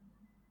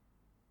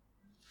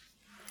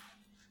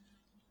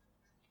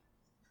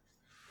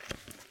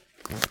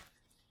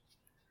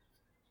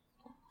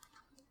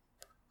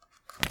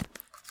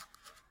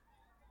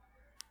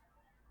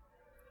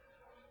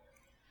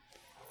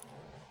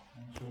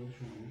 Όλη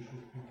σου ζωή σου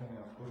ήταν η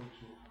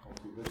απόδειξη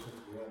ότι δεν σε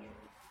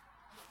χρειάζομαι.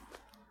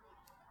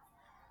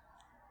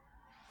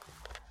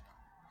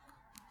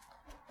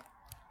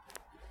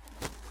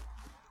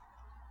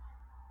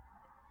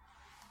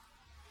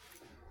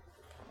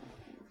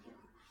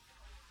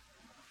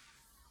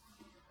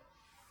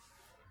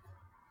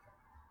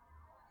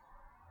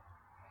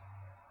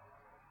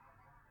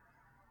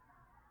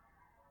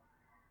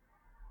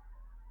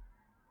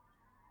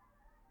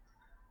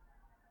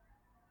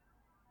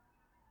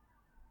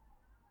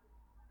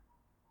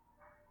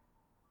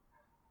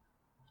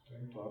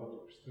 το άρα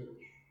το πιστεύω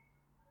σου.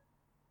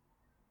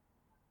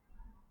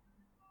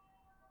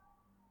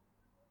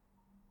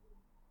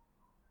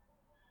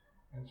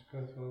 Έτσι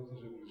κάθε φορά που θα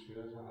σε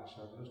πλησιάζει ένας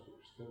άντρας, το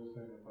πιστεύω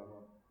θα είναι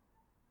παρόν.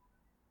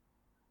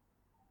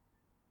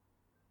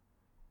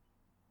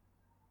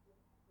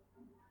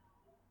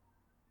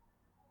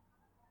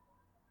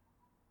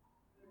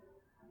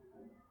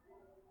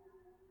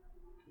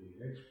 Και η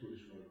λέξη που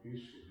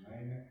χρησιμοποιείς συχνά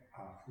είναι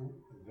αφού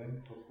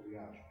δεν το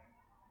χρειάζομαι.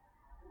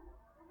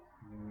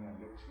 Είναι μια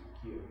λέξη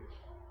οικίευση.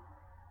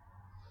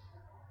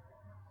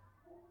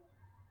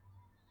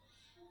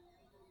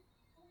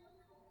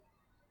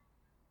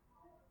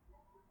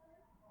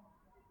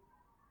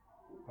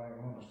 Που πάει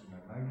μόνο στην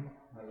ανάγκη,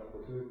 αλλά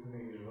ποτέ δεν την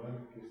έχεις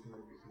βάλει και στην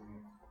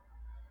επιθυμία.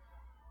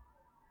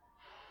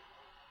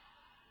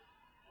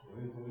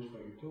 Δηλαδή, χωρίς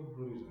φαγητό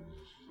μπορείς να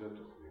ζήσεις, δεν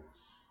το χρειάζεσαι.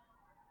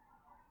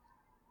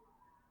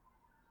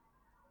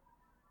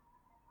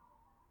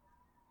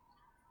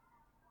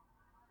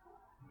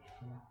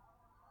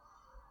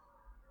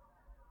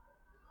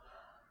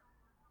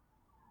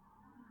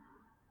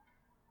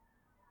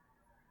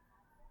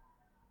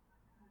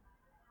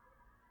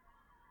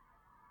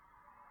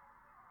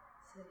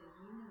 Σε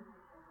γίνει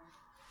επίπεδο,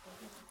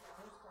 όταν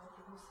θα στο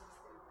άτομο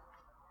σύστημα.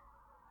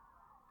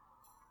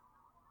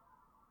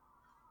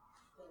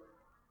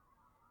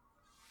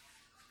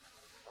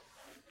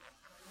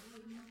 Καλό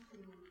είναι ότι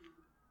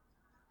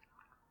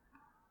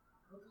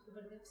εγώ το έχω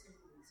μπερδέψει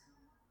λίγο μέσα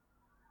μου.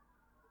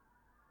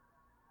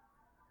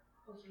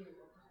 Όχι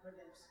λίγο, το έχω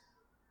μπερδέψει.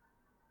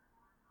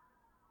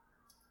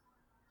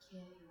 Και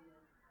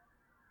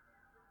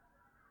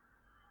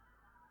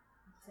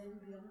δεν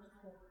βιώνω το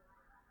φόβο.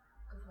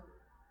 Καθόλου.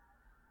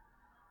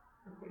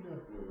 Είναι πολύ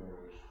απλό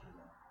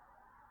ερώτημα.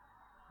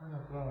 Ένα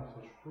πράγμα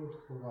θα σου πω ότι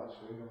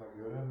φοβάσαι. Είναι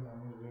μαγειορέα να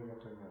μην λέει να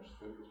το νιώσεις.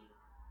 Θέλεις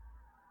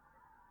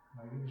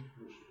να γίνεις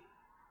πλούσιο.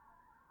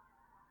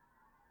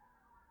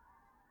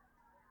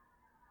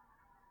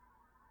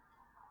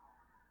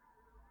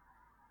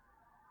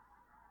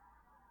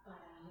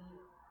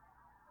 Παραλίγο.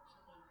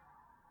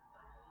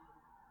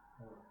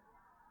 Παραλίγο.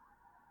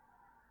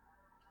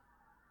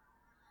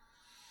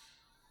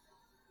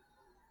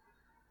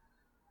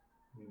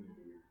 Μην είναι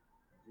λίγο.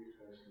 Εκεί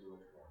χρειάζεται λίγο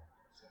χρόνο.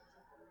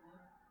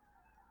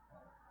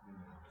 Μην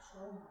είναι. Τους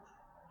ώμους.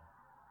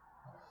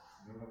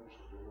 Μην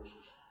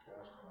αποσυντεύωσες και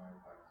άστο να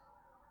υπάρχει.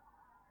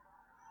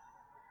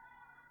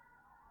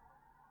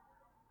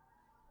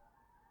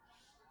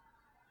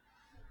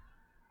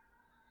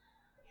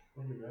 Θα σου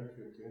πω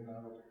λιγάκι ότι ένα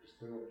άλλο το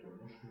πιστεύω από το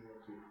νου σου είναι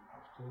ότι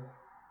αυτό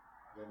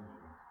δεν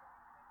είναι.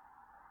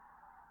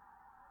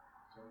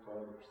 Αυτό είναι το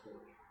άλλο το πιστεύω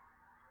σου.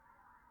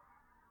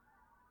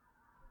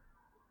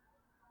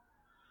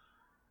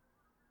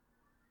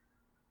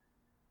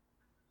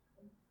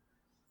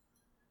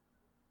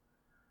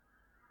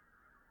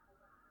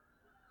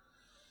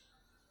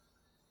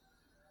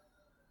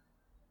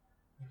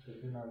 Έτσι,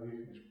 αντί να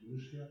δείχνεις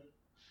πλούσια,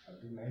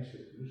 αντί να είσαι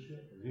πλούσια,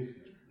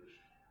 δείχνεις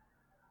πλούσια.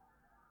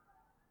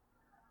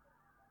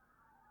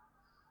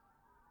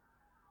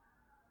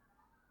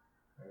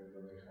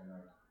 Δεν έχει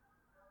ανάγκη.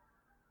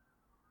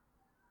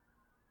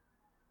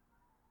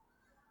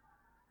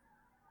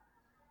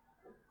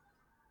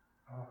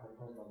 Αν θα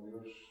πας να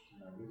βιώσεις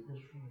την αλήθεια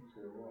σου, και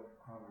εγώ,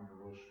 αν μου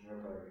δώσω μια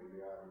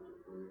παραγγελία αύριο το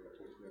πρωί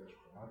 100.000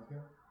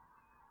 κομμάτια,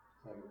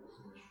 θα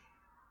λιποθυμίσω.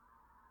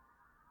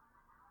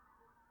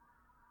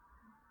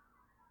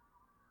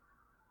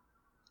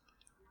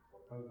 Θα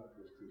πας να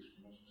κρυφτείς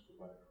μέσα στο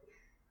πάνικο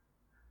σου.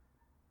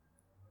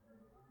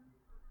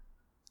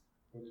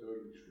 Οπότε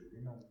όλη η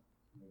Χριστίνα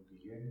μου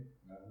πηγαίνει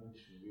να μην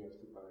συμβεί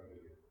αυτή η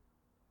παραγγελία.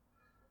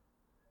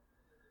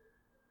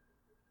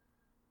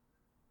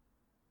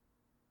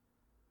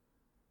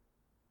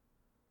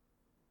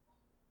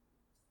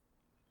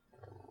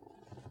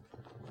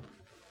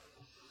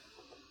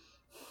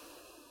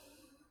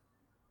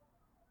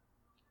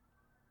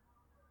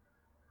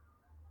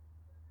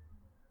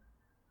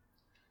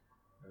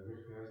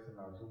 Δηλαδή χρειάζεται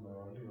να δούμε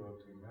όλοι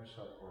ότι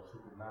μέσα από αυτή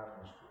την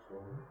άρνηση του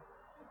φόβου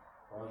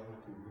βάζουμε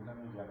τη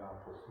δύναμη για να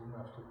αποθούμε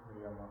αυτό που είναι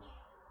για μας.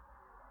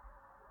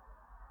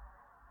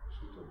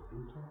 Εσύ τον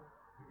πλούτο,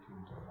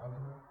 εκείνη τον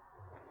άντρα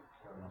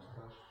και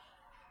αναστάσεις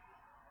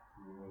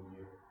τη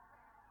δημιουργία.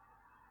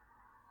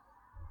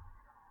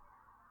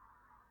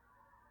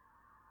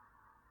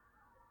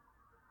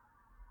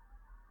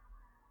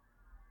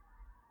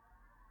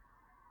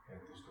 Η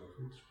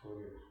αντιστροφή της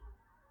πορείας.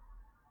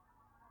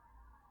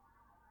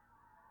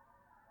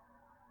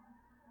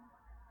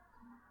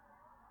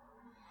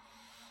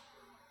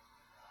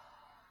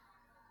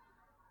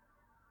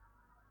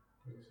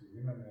 Έτσι, η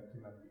δύναμη αντί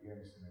να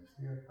πηγαίνει στην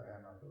ευθεία, πάει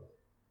ανάποδα.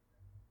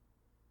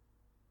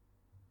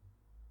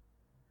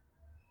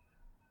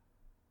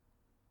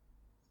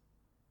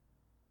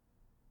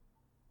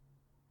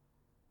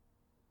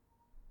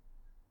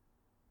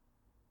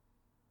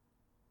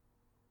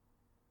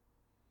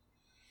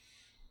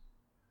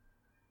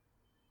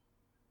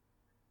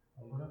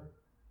 Ωραία.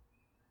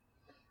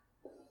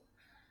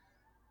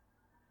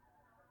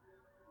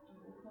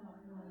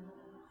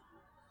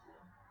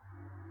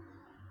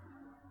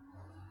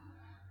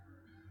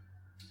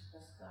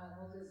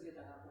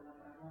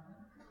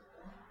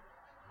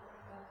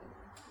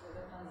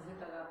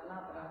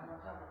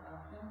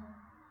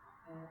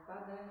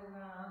 πάντα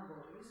έλεγα αν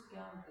μπορείς και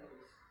αν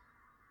θέλεις.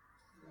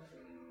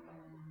 Δηλαδή,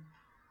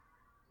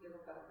 λίγο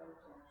παρακαλώ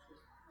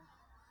ουσιαστικά.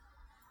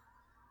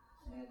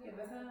 Και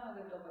βέβαια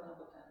δεν το έπαιρνα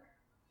ποτέ.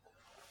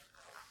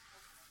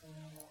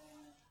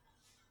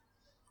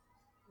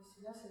 Και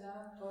σιγά σιγά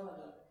τώρα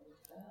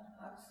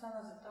άρχισα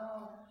να ζητάω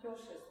πιο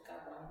ουσιαστικά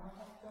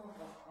πράγματα, πιο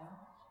βαθιά.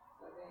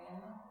 Δηλαδή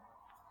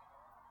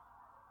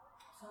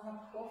σαν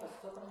απόφαση,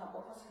 το έπαιρνα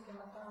απόφαση και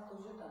μετά το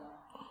ζήτανα.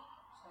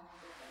 Σαν να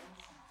το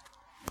καλούσω.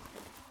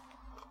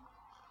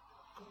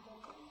 Και το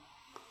έπαιρνα.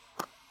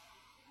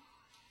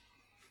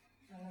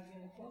 Αλλά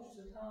γενικώς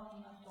ζητάω από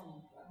τον εαυτό μου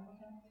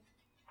πράγματα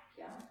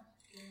πια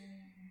και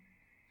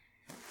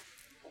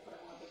τα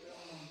πραγματοποιώ.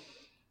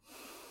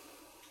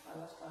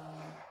 Αλλά στα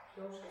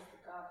πιο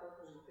ουσιαστικά που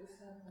έχω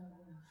ζητήσει δεν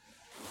είναι.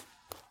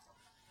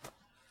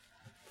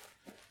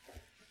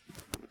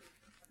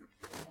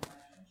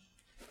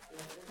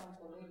 Αλλά δεν ήταν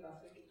πολύ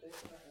επαφή και το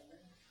ήθελα πολύ.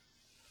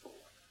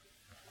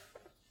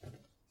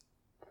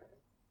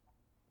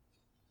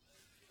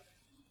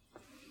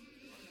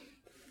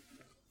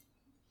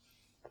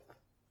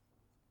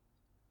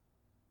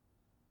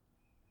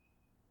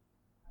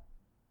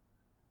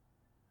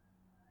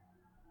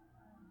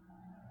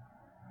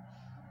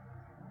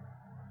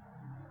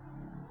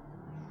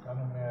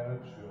 Κάνω μια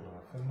ερώτηση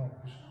τώρα. Θέλω να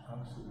πεις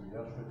αν στη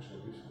δουλειά σου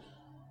εξελίσσεσαι.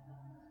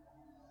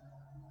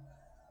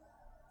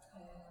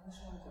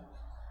 Μισό λεπτό.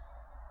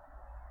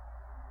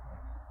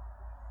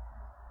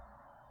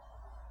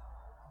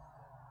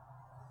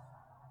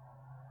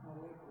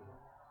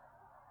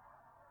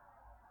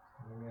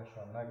 Είναι μια σου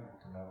ανάγκη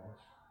την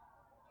άρνηση.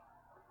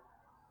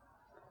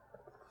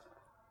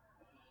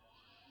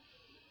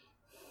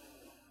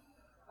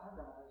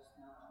 Πάντα μου αρέσει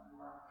να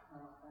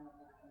μαθαίνω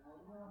κάτι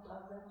καινούργιο, απλά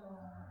δεν το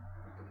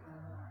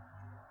επικοινωνώ.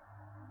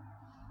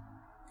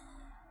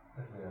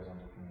 Δεν χρειάζεται να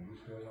το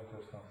κυνηγήσεις, χρειάζεται να το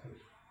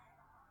αισθανθείς.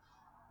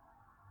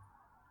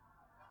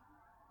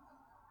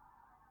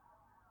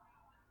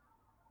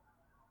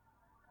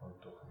 Ότι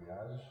το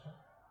χρειάζεσαι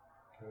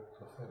και ότι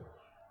το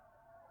θέλεις.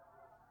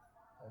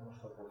 Όμως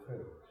το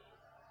αποφεύγεις.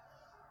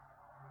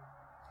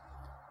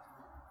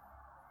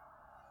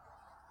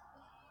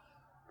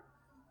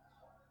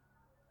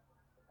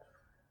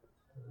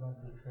 Θέλω να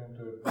πεις ποιο είναι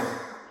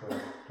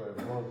το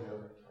εμπόδιο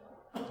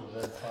που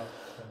δεν πας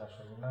σε ένα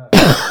σεμινάριο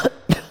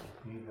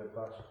ή δεν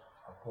πας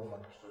ακόμα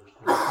και στο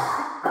εξωτερικό.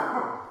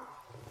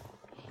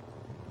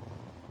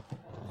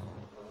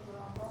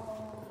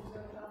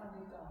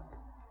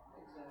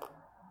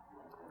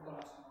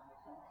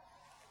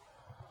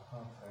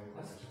 Αν θα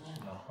ήθελες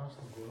εσύ να πας,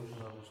 θα μπορούσες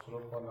να βρεις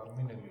τρόπο, αλλά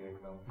μην είναι λίγα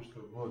να μου πεις το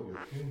εμπόδιο.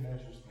 Τι είναι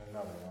έσαι στην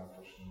Ελλάδα, να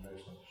το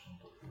συνδέσεις, να το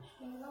συνειδητοποιήσεις.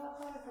 Στην Ελλάδα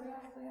τώρα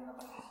χρειάζεται για να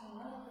πας στο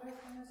σεμινάριο,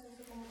 χρειάζεται να είσαι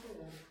σε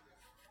κομμωτήριο.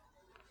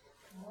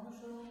 Μόνο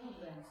σου δεν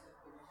μπαίνεις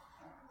εκεί.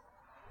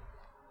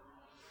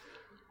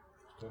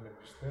 Αυτό είναι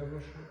πιστεύω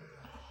σου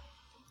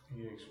ή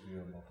έχεις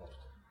βιώμα από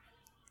αυτό.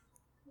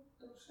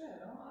 Το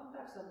ξέρω, αλλά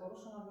εντάξει, θα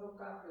μπορούσα να βρω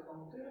κάποιο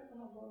κομμωτήριο που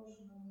να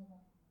μπορούσα να μου.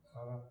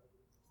 Άρα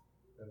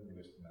δεν μου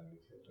λες την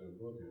αλήθεια. Το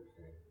εμπόδιο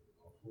ποιο είναι.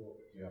 Αφού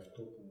για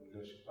αυτό που μου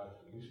λες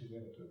υπάρχει λύση,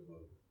 δεν είναι το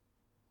εμπόδιο.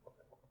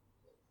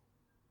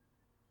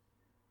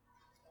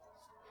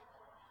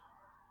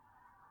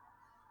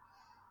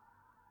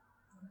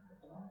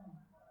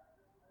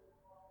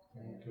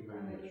 Είναι και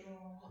λογίες σου.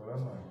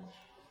 Χρόνο έχεις.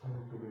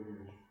 Είναι και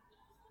λογίες σου.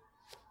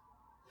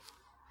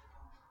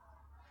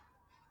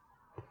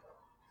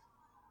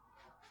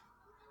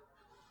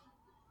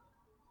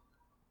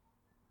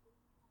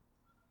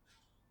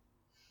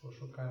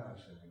 Πόσο κάνει ένα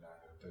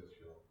σεμινάριο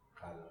τέτοιο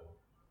καλό,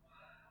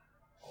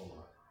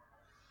 κόμμα.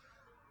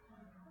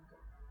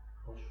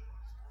 Πόσο.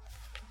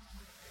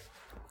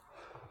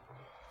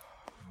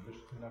 Μου λες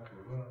ότι είναι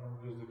ακριβό, να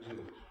μου λες δεν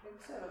ξέρεις. Δεν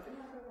ξέρω τι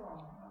είναι ακριβό.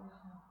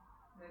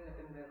 Δεν είναι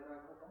 50 ευρώ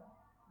αυτό.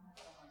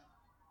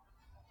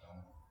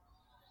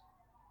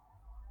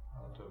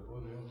 Αλλά το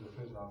εμπόδιο είναι ότι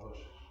θες να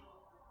δώσεις.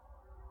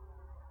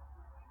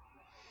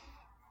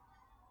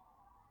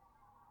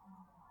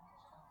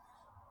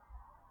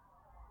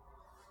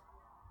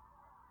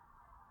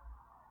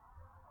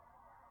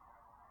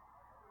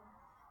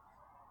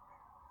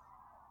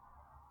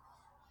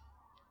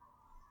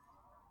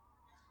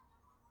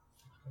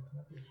 Κάτι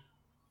να πεις.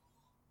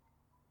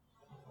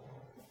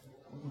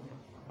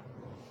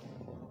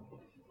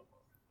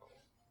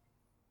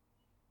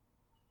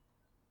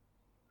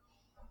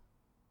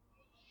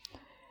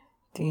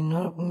 Την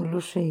ώρα που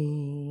μιλούσε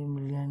η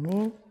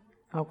Εμιλιανή,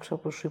 άκουσα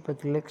πως σου είπα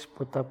τη λέξη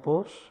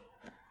ποταπός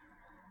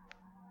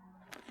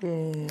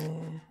και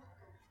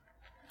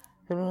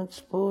θέλω να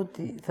της πω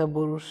ότι θα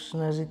μπορούσες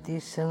να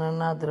ζητήσεις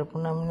έναν άντρα που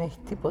να μην έχει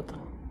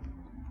τίποτα.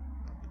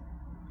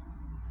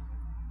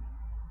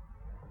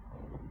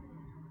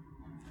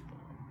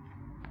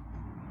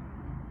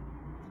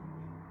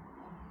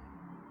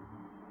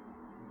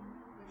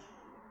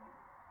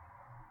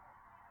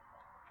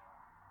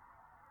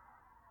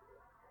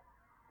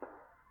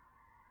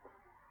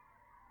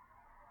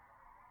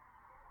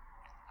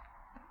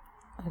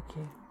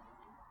 Okay.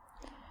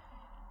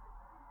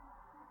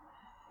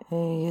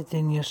 Για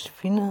την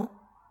Ιωσήφινα,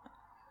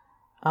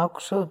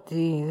 άκουσα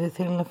ότι δεν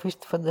θέλει να αφήσει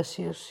τη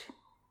φαντασίωση.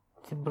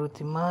 Την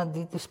προτιμά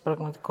αντί της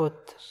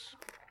πραγματικότητας.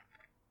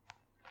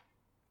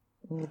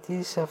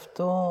 Γιατί σε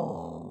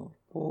αυτό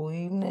που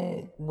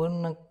είναι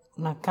μπορεί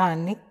να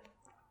κάνει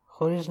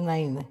χωρίς να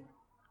είναι.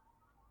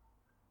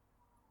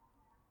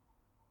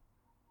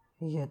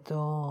 Για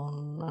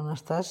τον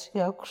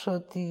Αναστάση άκουσα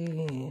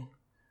ότι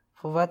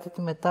φοβάται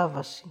τη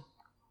μετάβαση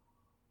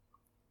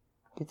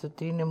και το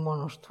ότι είναι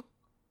μόνος του.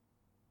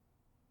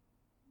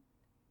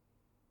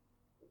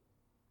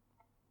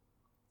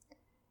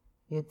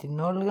 Για την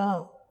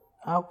Όλγα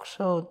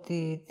άκουσα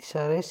ότι της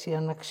αρέσει η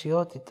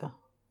αναξιότητα.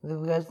 Δεν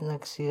βγάζει την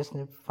αξία στην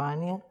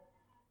επιφάνεια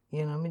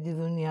για να μην τη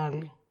δουν οι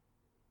άλλοι.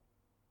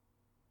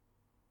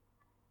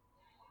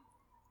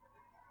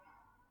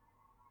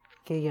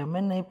 Και για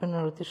μένα είπε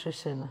να ρωτήσω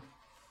εσένα.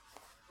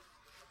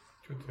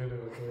 Και ό,τι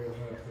έλεγα τώρα για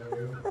μένα θα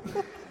έλεγα.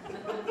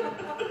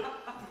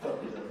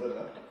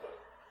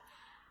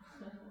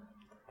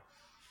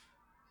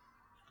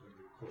 Το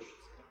δικό σου.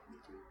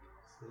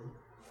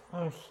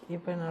 Όχι,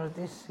 είπε να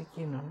ρωτήσεις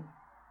εκείνον.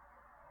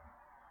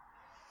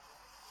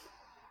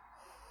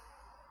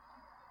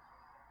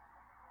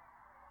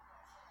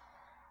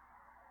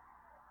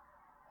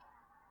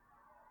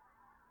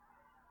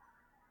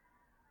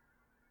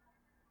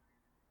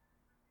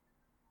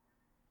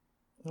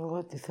 Εγώ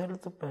ό,τι θέλω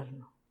το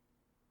παίρνω.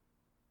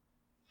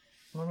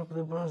 Μόνο που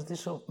δεν μπορώ να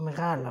ζητήσω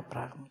μεγάλα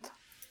πράγματα.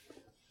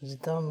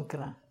 Ζητάω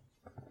μικρά.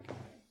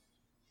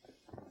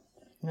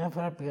 Μια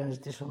φορά πήγα να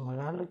ζητήσω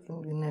μεγάλο και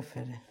μου την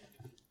έφερε.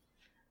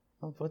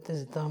 Οπότε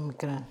ζητάω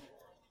μικρά.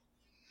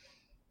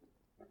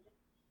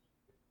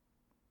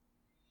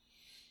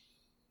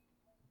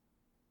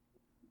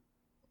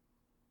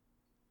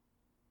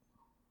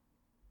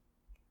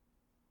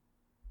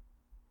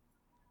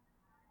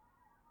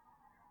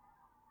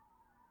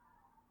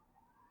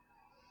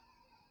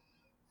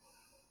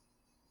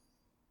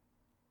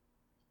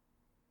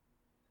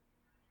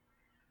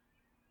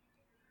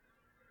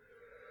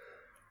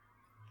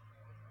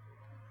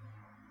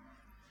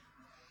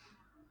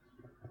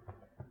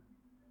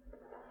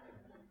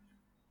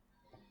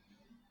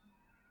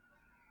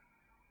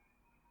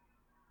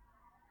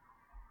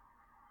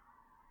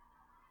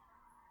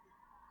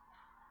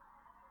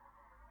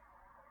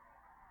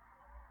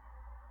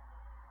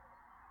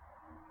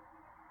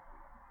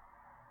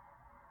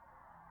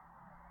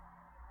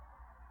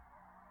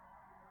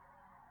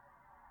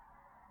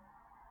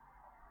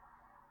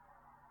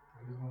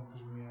 Θέλεις να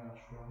πεις μια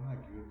σου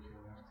ανάγκη, όποια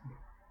είναι αυτή.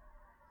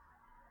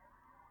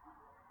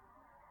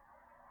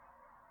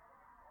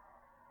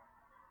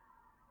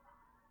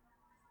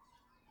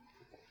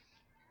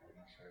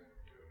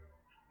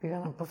 Πήγα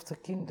να πω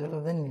αυτοκίνητο, αλλά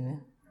δεν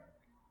είναι.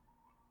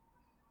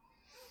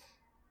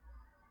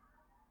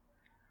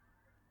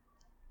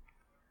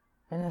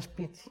 Ένα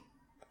σπίτι.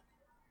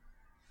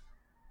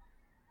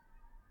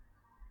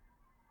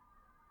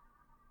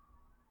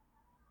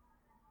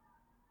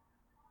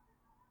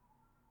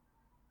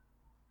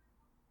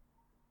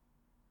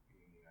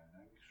 Η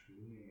ανάγκη σου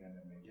είναι η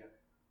ανεμελιά.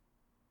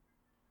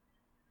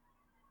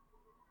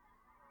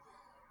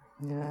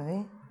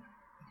 Δηλαδή,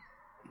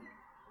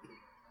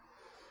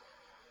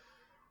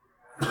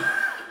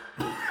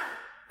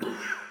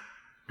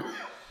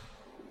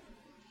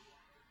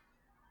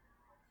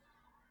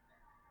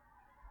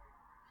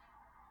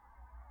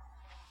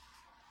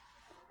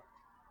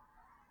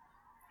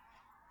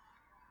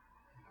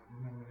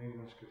 Δηλαδή να μην έχει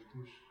να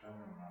σκεφτείς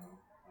κανέναν άλλο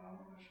παρά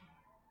μόνο εσένα.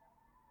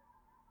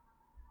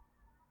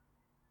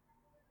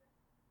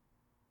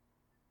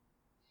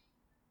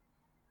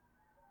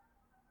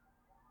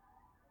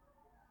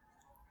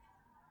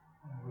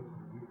 Έχω την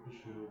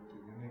εντύπωση ότι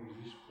δεν έχεις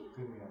ζήσει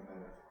ποτέ μια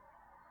μέρα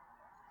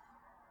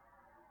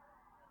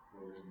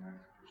χωρίς να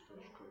έρθει μπροστά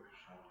σου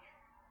κάποιος άλλος.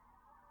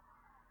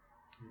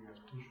 Και γι'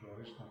 αυτό σου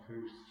αρέσει να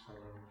φεύγεις στη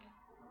Θεσσαλονίκη.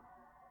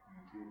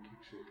 Γιατί εκεί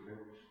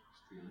ξεκλέβεις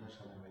στιγμές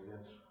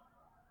ανεμελιάς.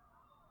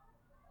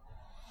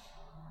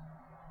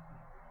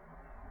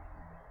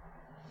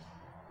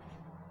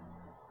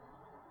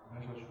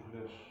 Μέσα σου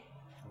λες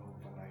ο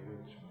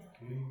Παναγιώτης είναι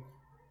εκεί,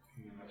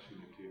 η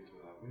Βασιλική έχει το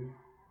Δαβίδ.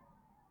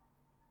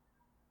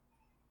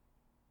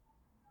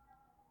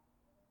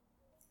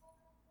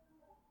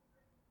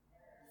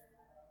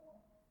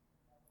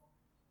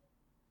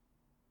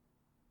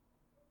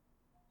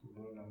 Και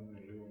μπορεί να μείνει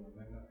λίγο με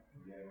μένα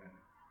για εμένα.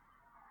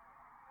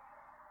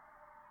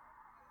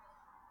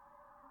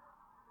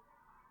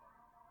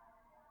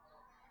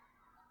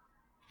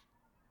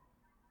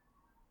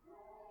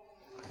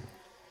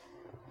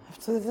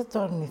 αυτό δεν θα το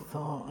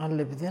αρνηθώ, αλλά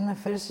επειδή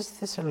αναφέρεσαι στη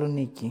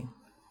Θεσσαλονίκη.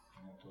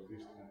 Να το δεις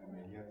την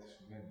ανεμελιά τι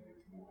σημαίνει,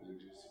 γιατί μου είπες δεν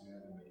ξέρεις τι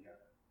σημαίνει ανεμελιά.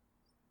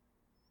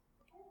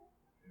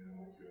 Είναι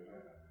μου και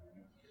ωραία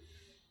ανεμελιά.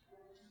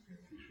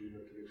 Γιατί σου είπα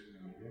τη λέξη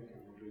ανεμελιά και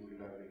μου λέει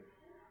δηλαδή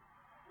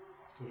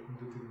αυτός που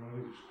δεν τη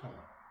γνωρίζεις καν.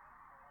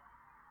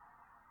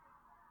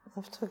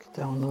 Αυτό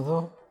κοιτάω να δω.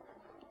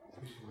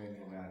 Τι σημαίνει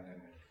να ανέμελ.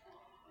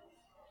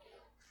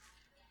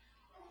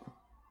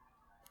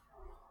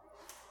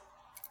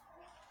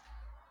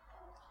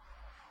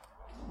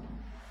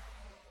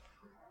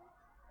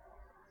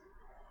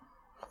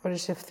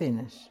 χωρίς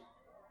ευθύνες.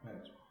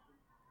 Έτσι.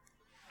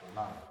 Τον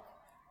άλλο.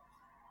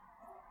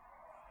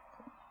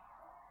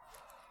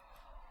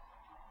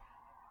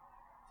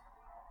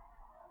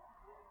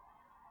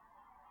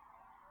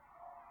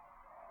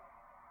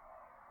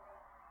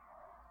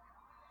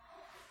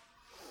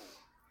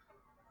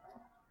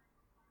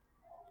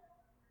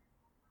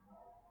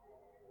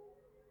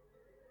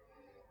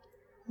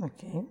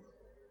 Οκ. Για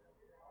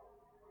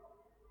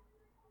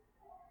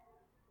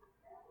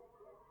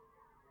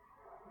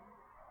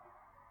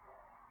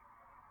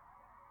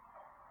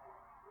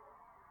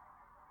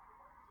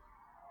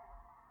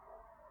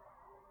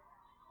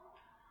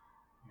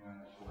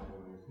να σε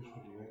βοηθήσω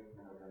λιγάκι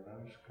να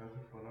καταλάβεις,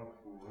 κάθε φορά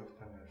που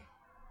έφτανες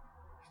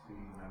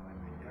στην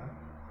ανεμελιά,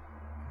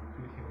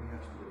 υπήρχε μια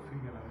στροφή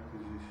για να μην τη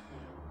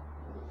ζήσεις.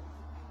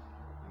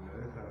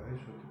 Δηλαδή θα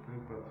δεις ότι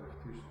πριν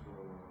παντρευτείς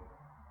τον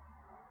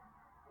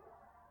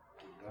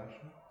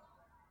Τάσο,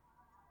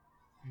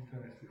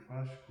 ήταν στη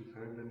φάση που θα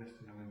έμπαινε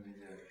στην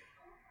ανεμελιά.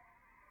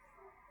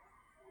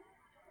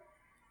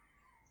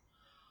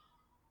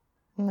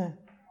 Ναι.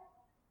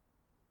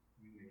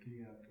 Είναι εκεί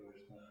για να το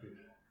αισθανθείς.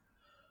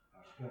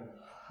 Αυτή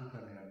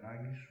ήταν η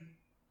ανάγκη σου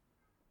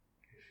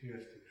και εσύ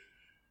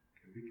έστειψες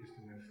και μπήκες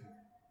στην ευθύνη.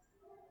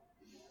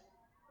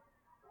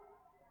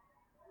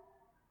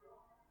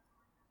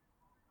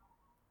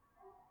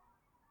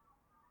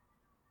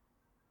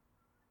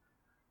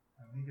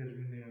 Αν είχες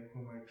μείνει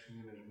ακόμα 6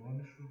 μήνες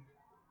μόνη σου,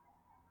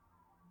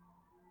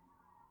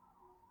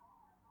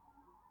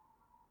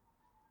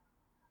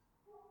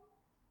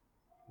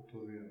 θα το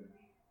βιώνεις.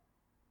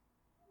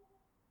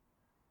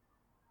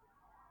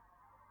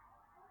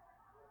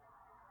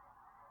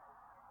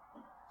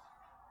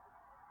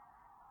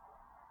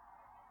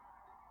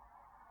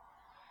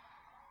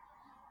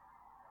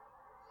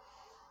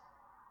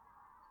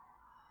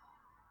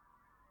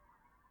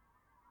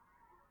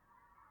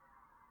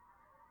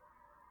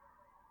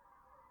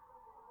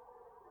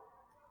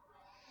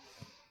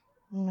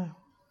 Ναι.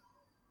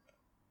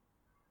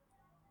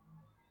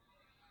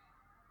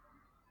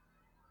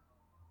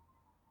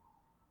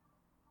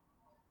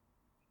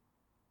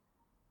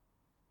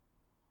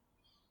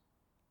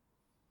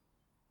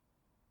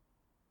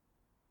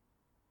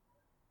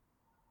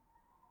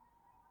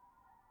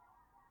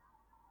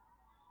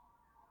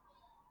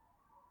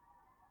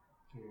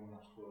 Και για να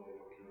στο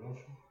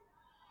ολοκληρώσω,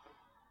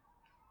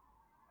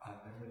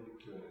 ανέμελη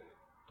και ωραία.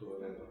 Το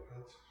ωραία το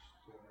κάτσεις,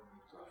 το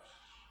ανέμελη το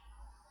άφησες.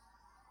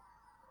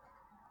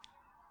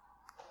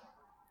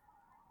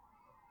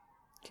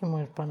 Και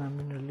μόλις πάω να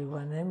μείνω λίγο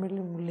ανέμελη,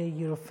 μου λέει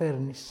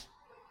γυροφέρνεις.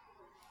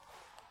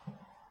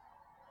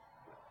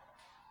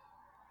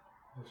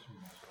 Δεν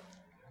σημαίνει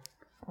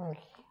ανέμελη.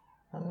 Όχι.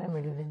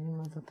 Ανέμελη δεν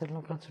είμαι, το θέλω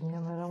να κάτσω μια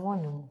μέρα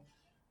μόνη μου.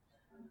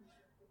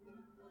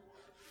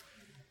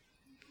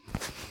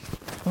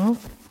 Πολύ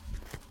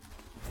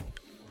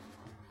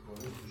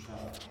τους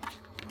άλλους.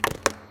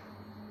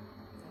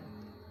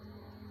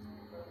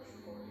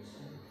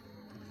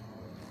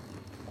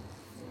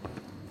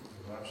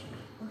 Γράψεις.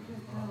 Όχι,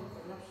 θέλω να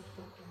γράψω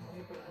αυτό που μου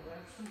είπε να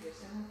γράψω για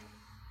σένα.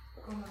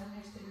 Ακόμα δεν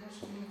έχεις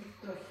τελειώσει με την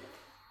φτώχεια.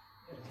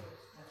 Γι' αυτό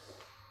ζητάς.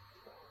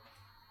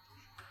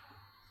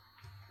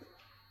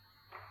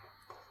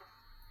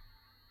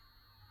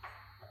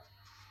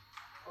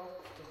 Ο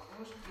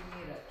φτωχός και η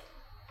μοίρα του.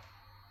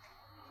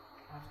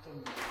 Αυτό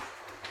μου λέει.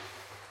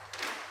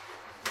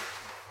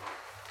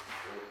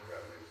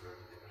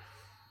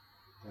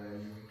 Τα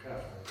ελληνικά,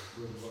 που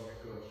είναι ο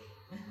μικρός.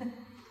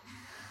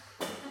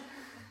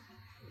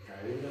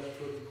 Καΐλας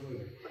πρώτη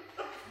μούρη.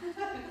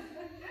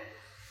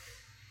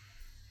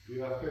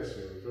 Πήρα θέση,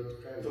 πρώτη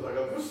Καΐλα. Τον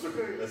αγαπούσε το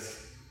Καΐλας.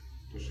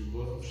 Το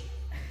συμπόθουσα.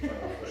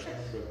 Το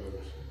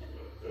συμπόθουσα.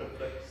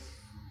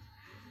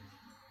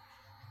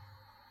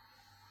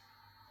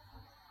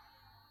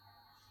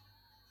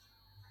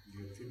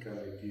 Γιατί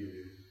καλή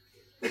κύριε.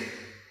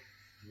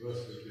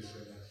 Δώσε και σε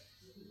ένας.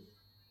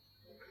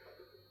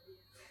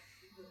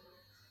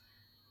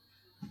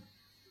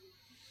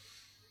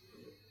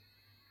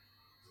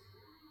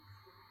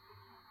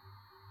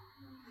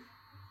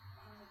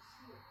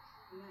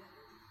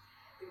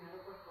 Την ώρα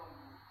που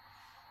ερχόμουν,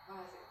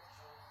 βάζει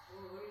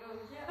λόγια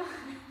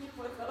και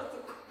πατάω το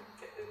κόμμα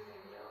και δεν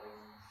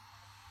τελειώνει.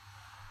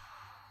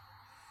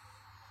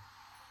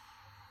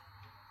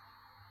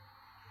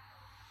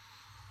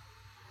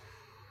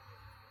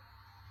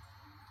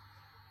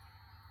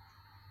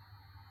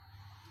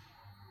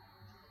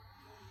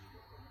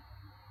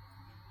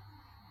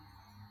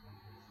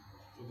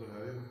 Τότε θα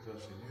δείτε το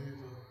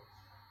ασυνείδητο,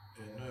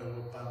 ενώ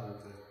εγώ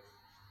πάντοτε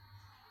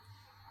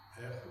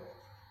έχω,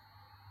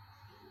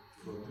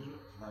 φροντίζω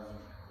να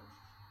μην έχω.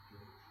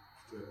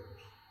 Αυτό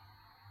έπαιξε.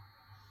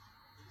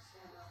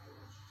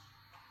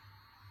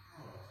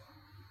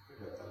 Δεν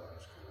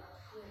καταλάβεις καλά.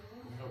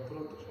 Είναι ο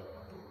πρώτος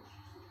ανάποδος.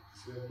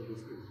 Εσύ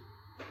ακολουθείς.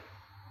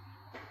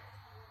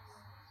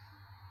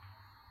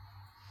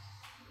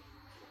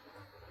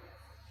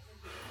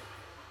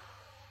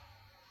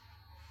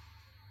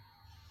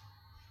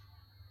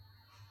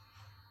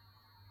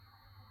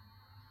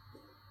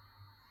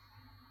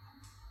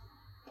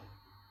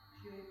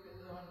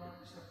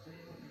 νιώθεις αυτό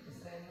είναι και το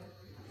θέλω.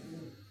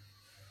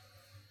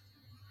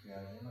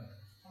 Χρειάζομαι.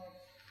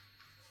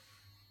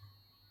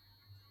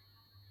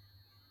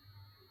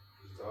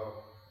 Ζητάω.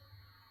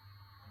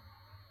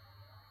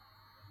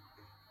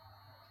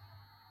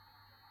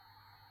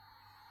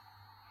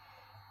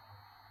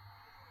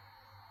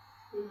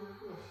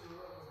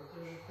 Το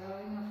ζητάω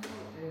είναι αυτό,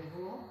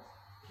 εγώ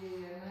και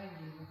η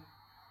ανάγκη μου.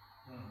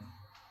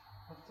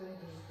 Αυτό είναι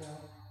το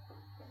ζητάω.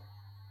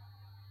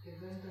 Και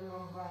εδώ είναι το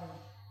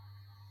λαμβάνω.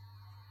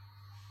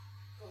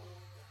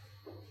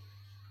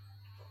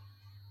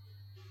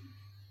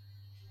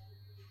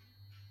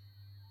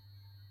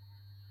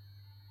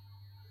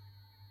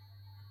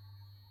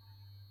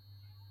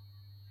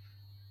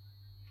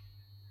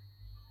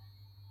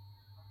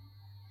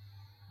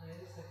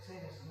 Έτσι θα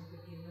ξέρεις, είναι το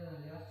κείμενο,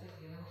 λέω αυτά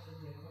και να στο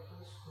διακόπτω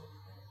το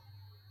σκόπτα.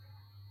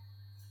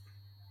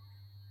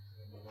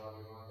 Δεν το βάλω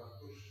να τα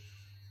ακούσεις.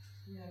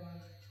 Για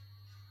βάλε.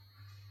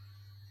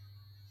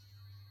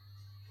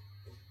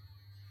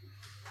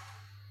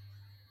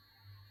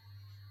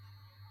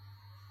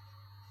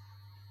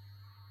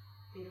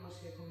 Τι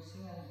 20 έχουμε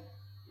σήμερα.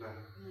 Ναι.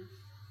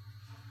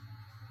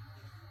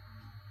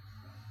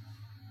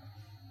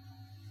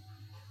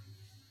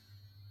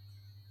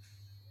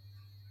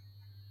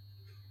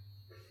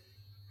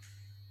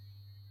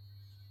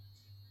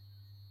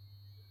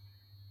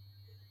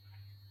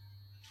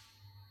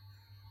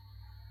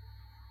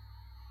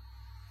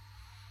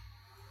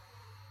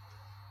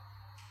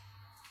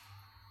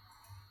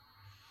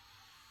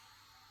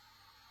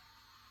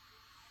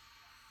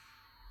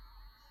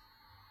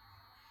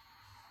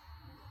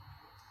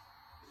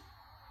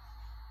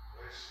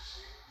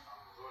 Εσύ να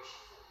μου δώσεις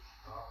αυτό που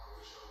ζητάω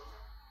χωρίς αγώνα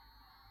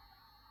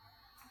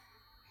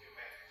και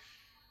μένεις.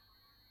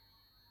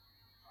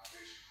 Να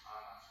δεις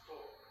αν αυτό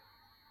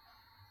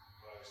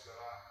το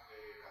αριστερά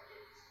λέει 100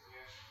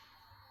 επιθυμίες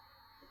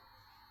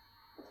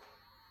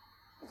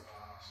θα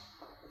ανάσα.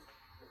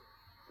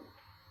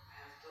 Με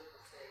αυτό που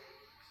θέλει.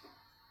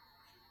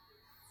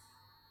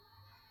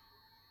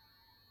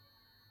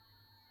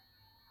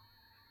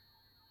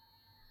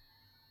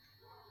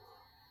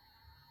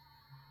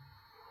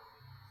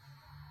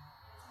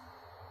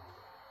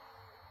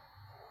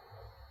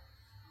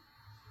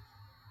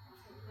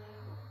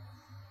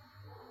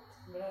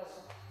 Μπράβο,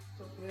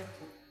 το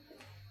πρέπει.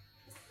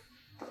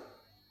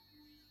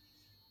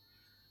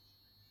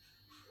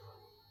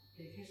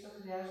 Και εκεί στο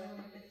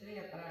χρειάζομαι και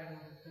τρία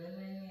πράγματα. Το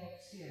ένα είναι η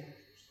αξία.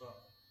 Σωστά.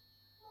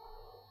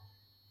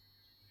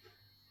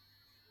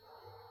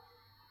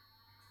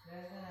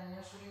 Χρειάζεται να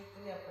νιώσω για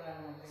τρία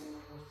πράγματα για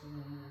να πω στην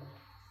Ελλάδα.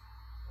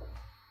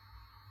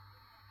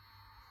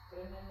 Το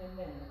ένα είναι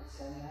εμένα, τις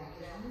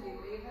ανάγκες μου. Τη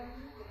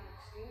δύναμη, την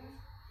αξία,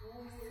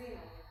 μόνο τη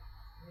δύναμη.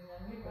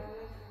 Δύναμη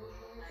Πάλι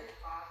μπορούν να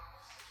υπάρχουν.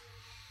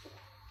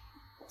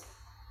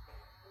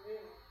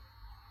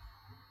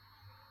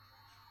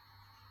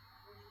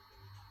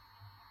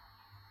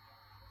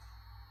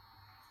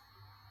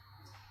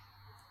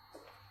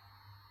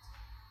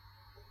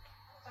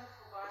 Όταν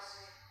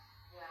φοβάσαι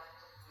για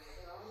αυτό που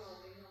έχεις. Μόνο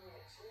δύναμη,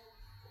 αξία.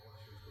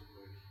 Φοβάσαι αυτό που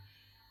έχεις.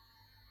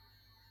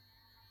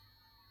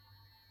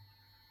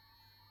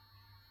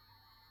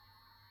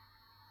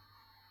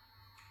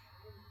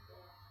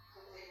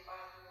 Τότε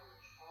υπάρχουν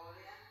όμως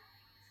όρια.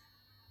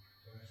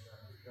 Δεν είσαι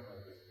αυτή πιο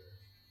μεγαλύτερη.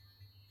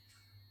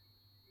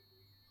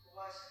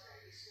 Φοβάσαι να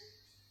είσαι.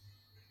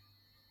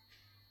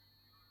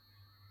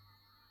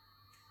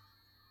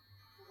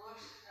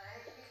 Φοβάσαι να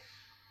έχεις.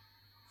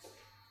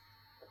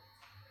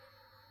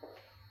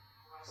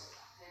 Φοβάσαι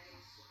να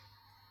θέλεις.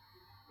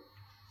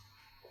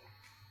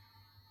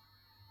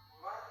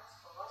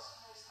 Φοβάσαι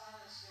να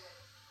αισθάνεσαι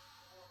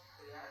ότι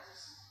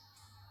χρειάζεσαι.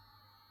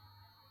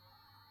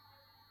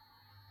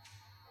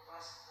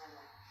 Φοβάσαι να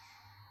αλλάξεις.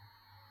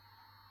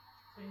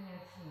 Αυτό είναι η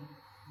αρχή,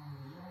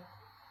 νομίζω.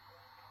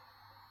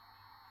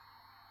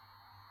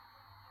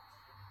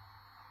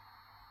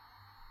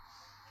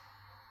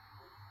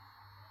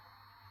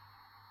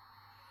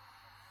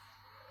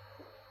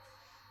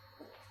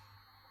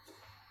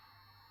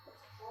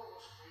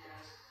 Φόβος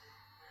χρειάζεται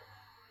να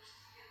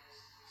αναγνωριστεί για να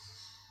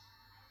ζητήσεις.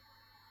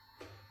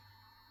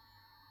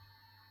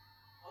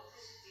 Ό,τι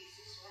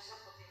ζητήσεις μέσα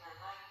από την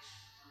ανάγκη σου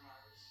θα το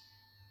λάβεις.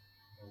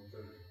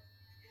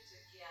 Γι' αυτό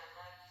και η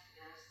ανάγκη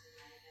χρειάζεται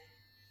να είναι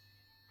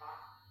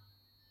πάνω.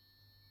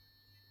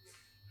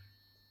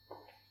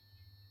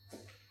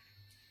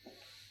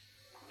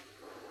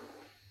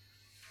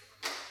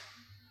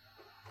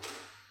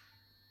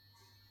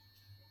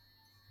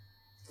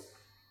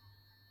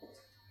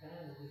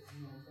 Κανένα δεν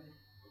θυμάται.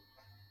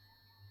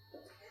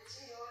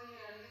 Έτσι όλη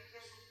η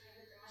αλήθεια σου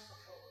κρύβεται μέσα στο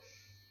φόβο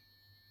σου.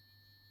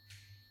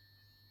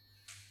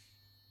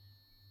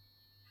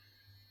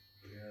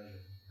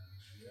 Χρειάζεται την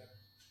αξία,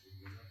 τη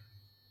δύναμη.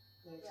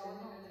 Το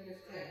εξάρτημα με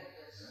τελευταία.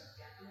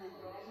 Και αν είναι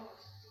χρόνο,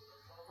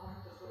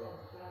 το χρόνο,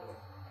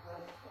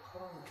 το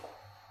χρόνο.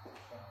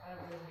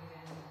 Άρα δεν είναι.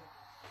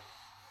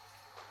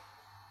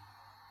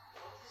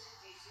 Ό,τι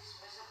ζητήσεις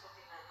μέσα από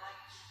την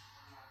ανάγκη σου θα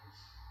το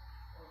λάβεις.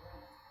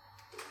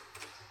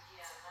 Και η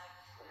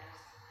ανάγκη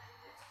χρειάζεται να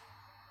είναι.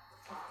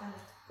 Αυτά.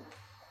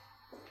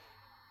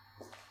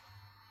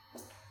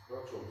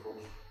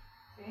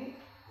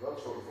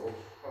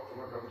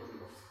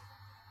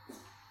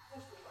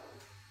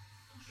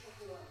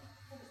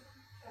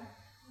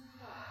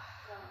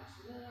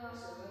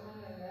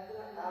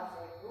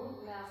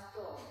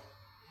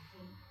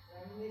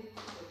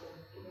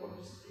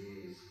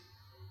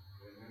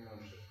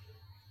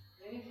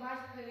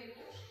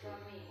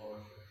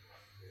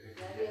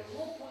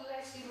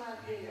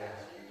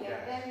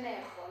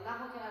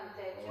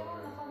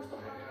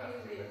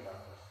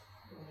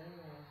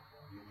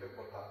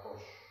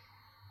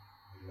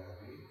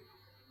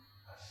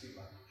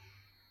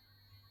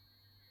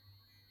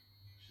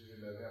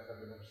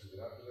 στην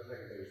τράπεζα, δεν θα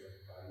κοιτάξει τον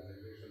υπάλληλο, θα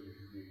κοιτάξει τον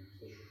διευθυντή.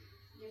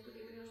 Γι' αυτό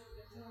και πήγα στο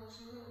κατευθύνω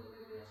σύνολο και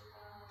πήγα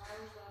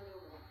άλλο στο άλλο.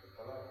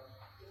 Καταλάβεις.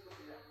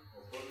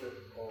 Οπότε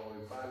ο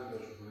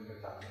υπάλληλος που είναι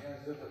ταμείας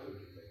δεν θα το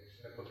κοιτάξει.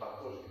 Είναι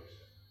ποταπός για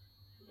εσένα.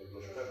 Το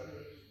προσπέρνει.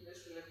 Δεν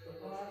σου λέει το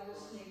άλλο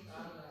είναι εκεί.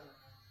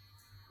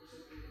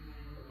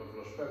 Το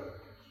προσπέρνει.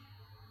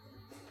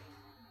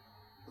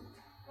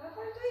 Αλλά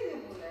πάλι το ίδιο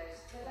που λες.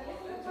 Δεν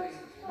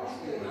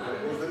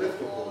είναι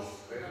φτωχός.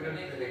 Δεν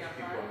έχει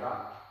τίποτα.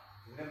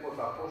 Είναι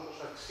ποταπός ως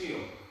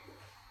αξίον.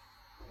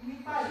 Είναι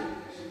πάλι.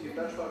 Εσύ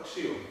κοιτάς το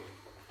αξίον.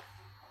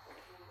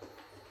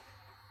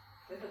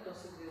 Δεν θα τον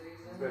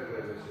συντηρήσει.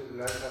 Βέβαια,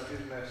 δηλαδή θα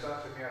μπεις μέσα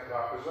σε μια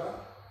τράπεζα,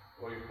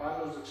 ο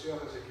υπάλληλος δεξιά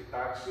θα σε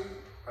κοιτάξει,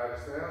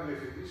 αριστερά ο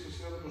διευθυντής, εσύ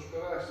θα το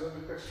προσπεράσεις, δεν θα το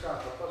κοιτάξεις καν.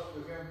 Θα πας στο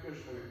παιδιά ποιος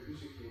είναι ο διευθυντής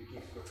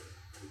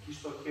εκεί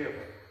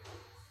στοχεύω.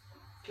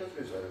 Ποιος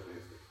δεν σ' αρέσει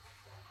αυτό.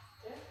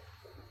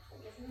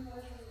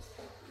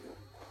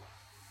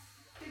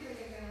 Τι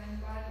πήγε να κάνει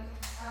πάλι.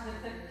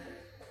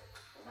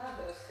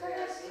 Άντρας χρειάζεται.